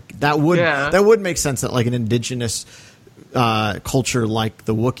culture. Like that would make sense that like an indigenous culture like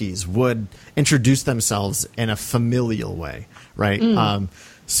the Wookiees would introduce themselves in a familial way, right?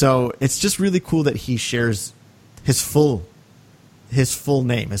 So it's just really cool that he shares his full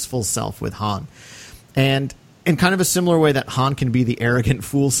name, his full self with Han. And in kind of a similar way that Han can be the arrogant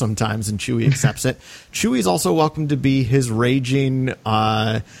fool sometimes and Chewie accepts it, Chewie is also welcome to be his raging,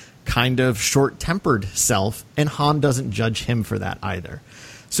 kind of short-tempered self, and Han doesn't judge him for that either.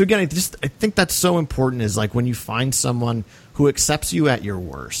 So again, I think that's so important, is like when you find someone who accepts you at your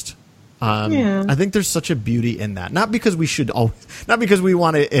worst. I think there's such a beauty in that. Not because we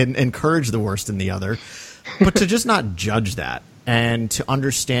want to encourage the worst in the other, but to just not judge that and to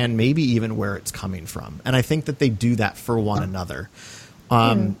understand maybe even where it's coming from. And I think that they do that for one another.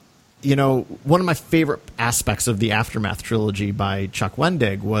 You know, one of my favorite aspects of the Aftermath trilogy by Chuck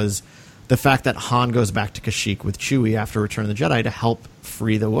Wendig was the fact that Han goes back to Kashyyyk with Chewie after Return of the Jedi to help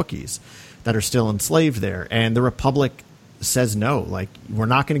free the Wookiees that are still enslaved there. And the Republic says no, like, we're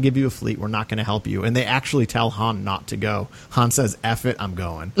not going to give you a fleet, we're not going to help you. And they actually tell Han not to go. Han says, F it, I'm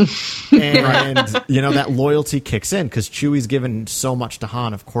going. And, you know, that loyalty kicks in because Chewie's given so much to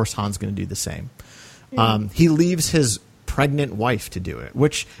Han. Of course, Han's going to do the same. He leaves his pregnant wife to do it,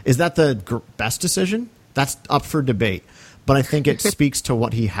 which is that the best decision? That's up for debate. But I think it speaks to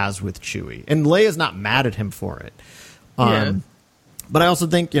what he has with Chewie. And Leia's not mad at him for it. But I also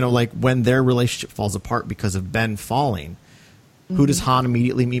think, you know, like when their relationship falls apart because of Ben falling, who does Han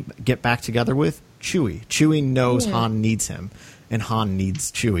immediately get back together with? Chewie. Chewie knows Han needs him, and Han needs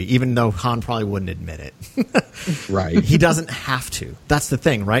Chewie, even though Han probably wouldn't admit it. Right. He doesn't have to. That's the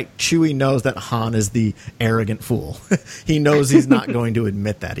thing, right? Chewie knows that Han is the arrogant fool. He knows he's not going to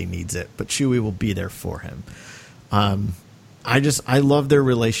admit that he needs it, but Chewie will be there for him. I love their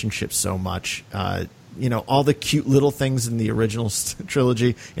relationship so much. You know, all the cute little things in the original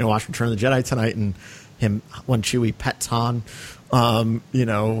trilogy. You know, watch Return of the Jedi tonight, and him when Chewie pets Han. You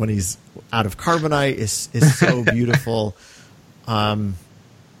know, when he's out of carbonite is so beautiful.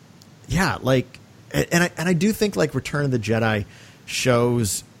 Yeah, like, and I do think like Return of the Jedi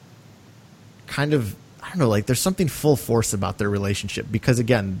shows kind of, I don't know, like there's something full force about their relationship because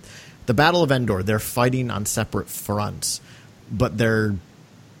again, the Battle of Endor, they're fighting on separate fronts, but they're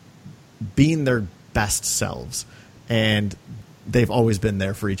being their best selves, and they've always been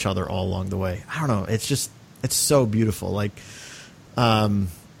there for each other all along the way. I don't know. It's so beautiful. Like,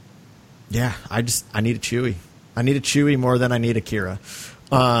 yeah, I need a Chewie. I need a Chewie more than I need a Kira.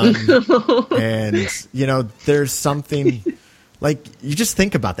 And you know, there's something like, you just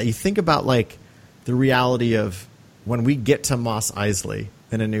think about that. You think about like the reality of when we get to Mos Eisley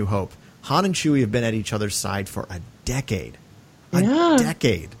in A New Hope, Han and Chewie have been at each other's side for a decade.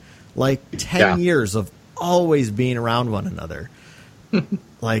 Like 10 years of always being around one another.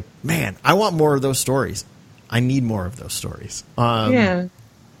 Like, man, I want more of those stories. I need more of those stories.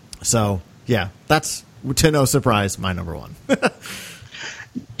 So, yeah, that's, to no surprise, my number one.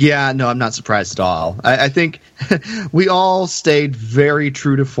 Yeah, no, I'm not surprised at all. I think we all stayed very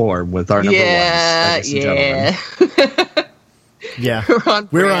true to form with our number ones. Yeah,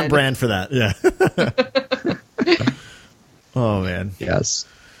 we're on brand for that. Yeah. Oh man, yes,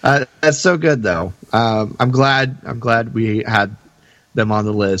 that's so good though. I'm glad we had them on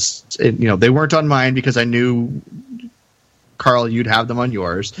the list. And, you know, they weren't on mine because I knew, Carl, you'd have them on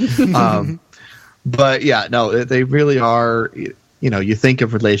yours. But yeah, no, they really are. You know, you think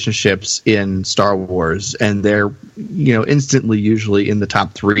of relationships in Star Wars, and they're, you know, instantly usually in the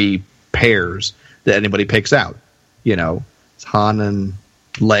top 3 pairs that anybody picks out. You know, it's Han and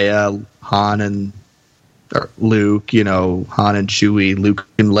Leia, Han and Luke, you know, Han and Chewie, Luke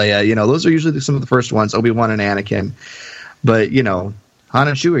and Leia. You know, those are usually some of the first ones, Obi-Wan and Anakin. But, you know, Han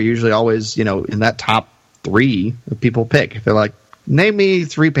and Chewie are usually always, you know, in that top 3 that people pick. They're like, name me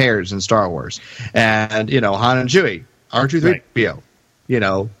 3 pairs in Star Wars. And, you know, Han and Chewie, R2-3PO. You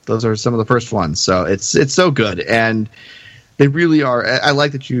know, those are some of the first ones. So it's so good. And they really are. I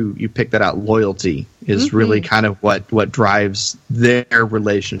like that you picked that out. Loyalty is really kind of what drives their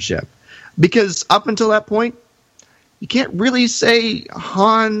relationship. Because up until that point, you can't really say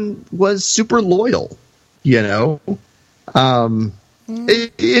Han was super loyal, you know.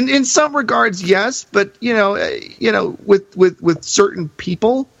 In some regards, yes, but you know, with certain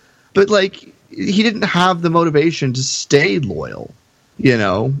people, but like he didn't have the motivation to stay loyal, you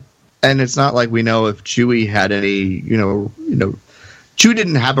know. And it's not like we know if Chewie had any, you know, Chewie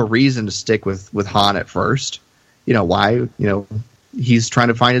didn't have a reason to stick with Han at first. You know why? You know, he's trying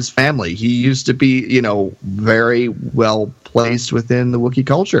to find his family. He used to be, very well placed within the Wookiee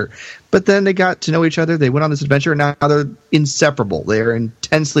culture. But then they got to know each other. They went on this adventure, and now they're inseparable. They are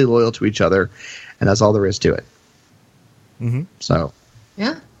intensely loyal to each other, and that's all there is to it. Mm-hmm. So,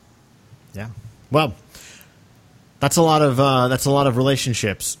 Yeah. Well, that's a lot of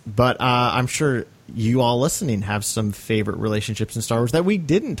relationships. But I'm sure you all listening have some favorite relationships in Star Wars that we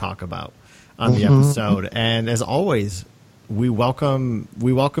didn't talk about on the episode. And as always, we welcome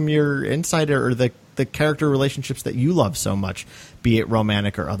your insight or the character relationships that you love so much, be it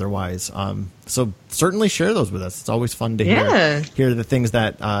romantic or otherwise. So certainly share those with us. It's always fun to hear the things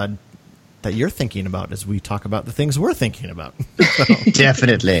that you're thinking about as we talk about the things we're thinking about.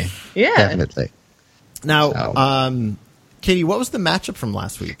 Definitely. Yeah. Definitely. Now, Katie, what was the matchup from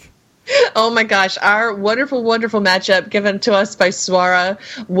last week? Oh my gosh, our wonderful, wonderful matchup given to us by Swara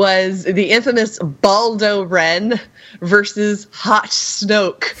was the infamous Baldo Ren versus Hot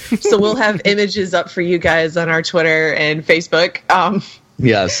Snoke. So we'll have images up for you guys on our Twitter and Facebook.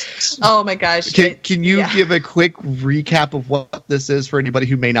 Yes. Oh my gosh. Can you give a quick recap of what this is for anybody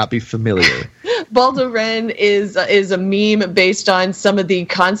who may not be familiar? Baldo Ren is a meme based on some of the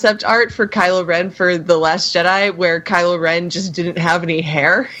concept art for Kylo Ren for The Last Jedi, where Kylo Ren just didn't have any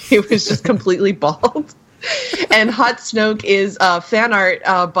hair. He was just completely bald. And Hot Snoke is fan art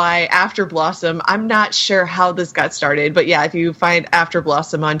by After Blossom. I'm not sure how this got started, but yeah, if you find After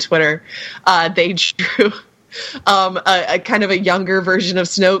Blossom on Twitter, they drew a kind of a younger version of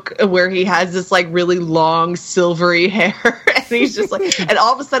Snoke where he has this like really long silvery hair, and he's just like, and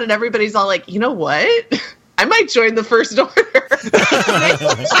all of a sudden everybody's all like, you know what? I might join the First Order.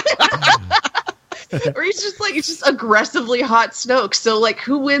 Or he's just aggressively Hot Snoke. So like,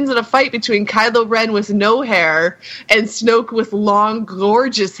 who wins in a fight between Kylo Ren with no hair and Snoke with long,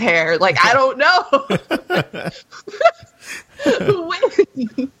 gorgeous hair? Like, I don't know. Who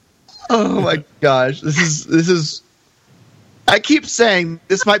wins? Oh my gosh, this is. I keep saying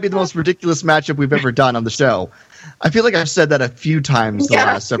this might be the most ridiculous matchup we've ever done on the show. I feel like I've said that a few times the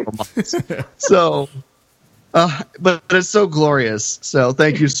last several months. So, but it's so glorious. So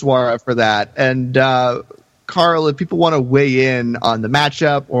thank you, Swara, for that. And Carl, if people want to weigh in on the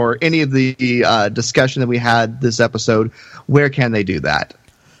matchup or any of the discussion that we had this episode, where can they do that?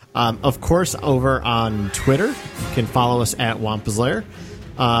 Of course, over on Twitter, you can follow us at Wampa's Lair.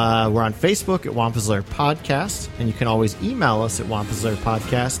 We're on Facebook at Wampa's Lair Podcast, and you can always email us at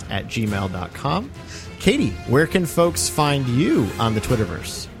wampaslairpodcast@gmail.com. Katie, where can folks find you on the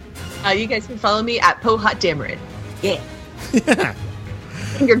Twitterverse? You guys can follow me at PoHotDammerin. Yeah.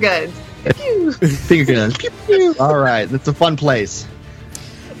 Finger guns. Pew. Finger guns. Pew, pew. All right, that's a fun place.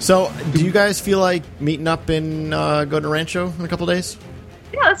 So, do you guys feel like meeting up and going to Rancho in a couple days?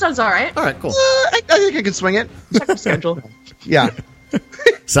 Yeah, that sounds all right. All right, cool. I think I can swing it. Check the schedule. Yeah.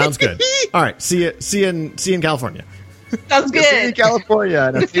 Sounds good. All right, see you in California. Sounds good. See you in California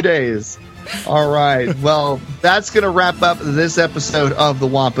in a few days. All right. Well, that's going to wrap up this episode of the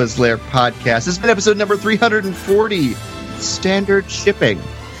Wampa's Lair podcast. This has been episode number 340, Standard Shipping.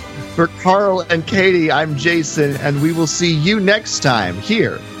 For Carl and Katie, I'm Jason, and we will see you next time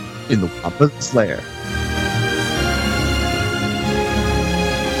here in the Wampa's Lair.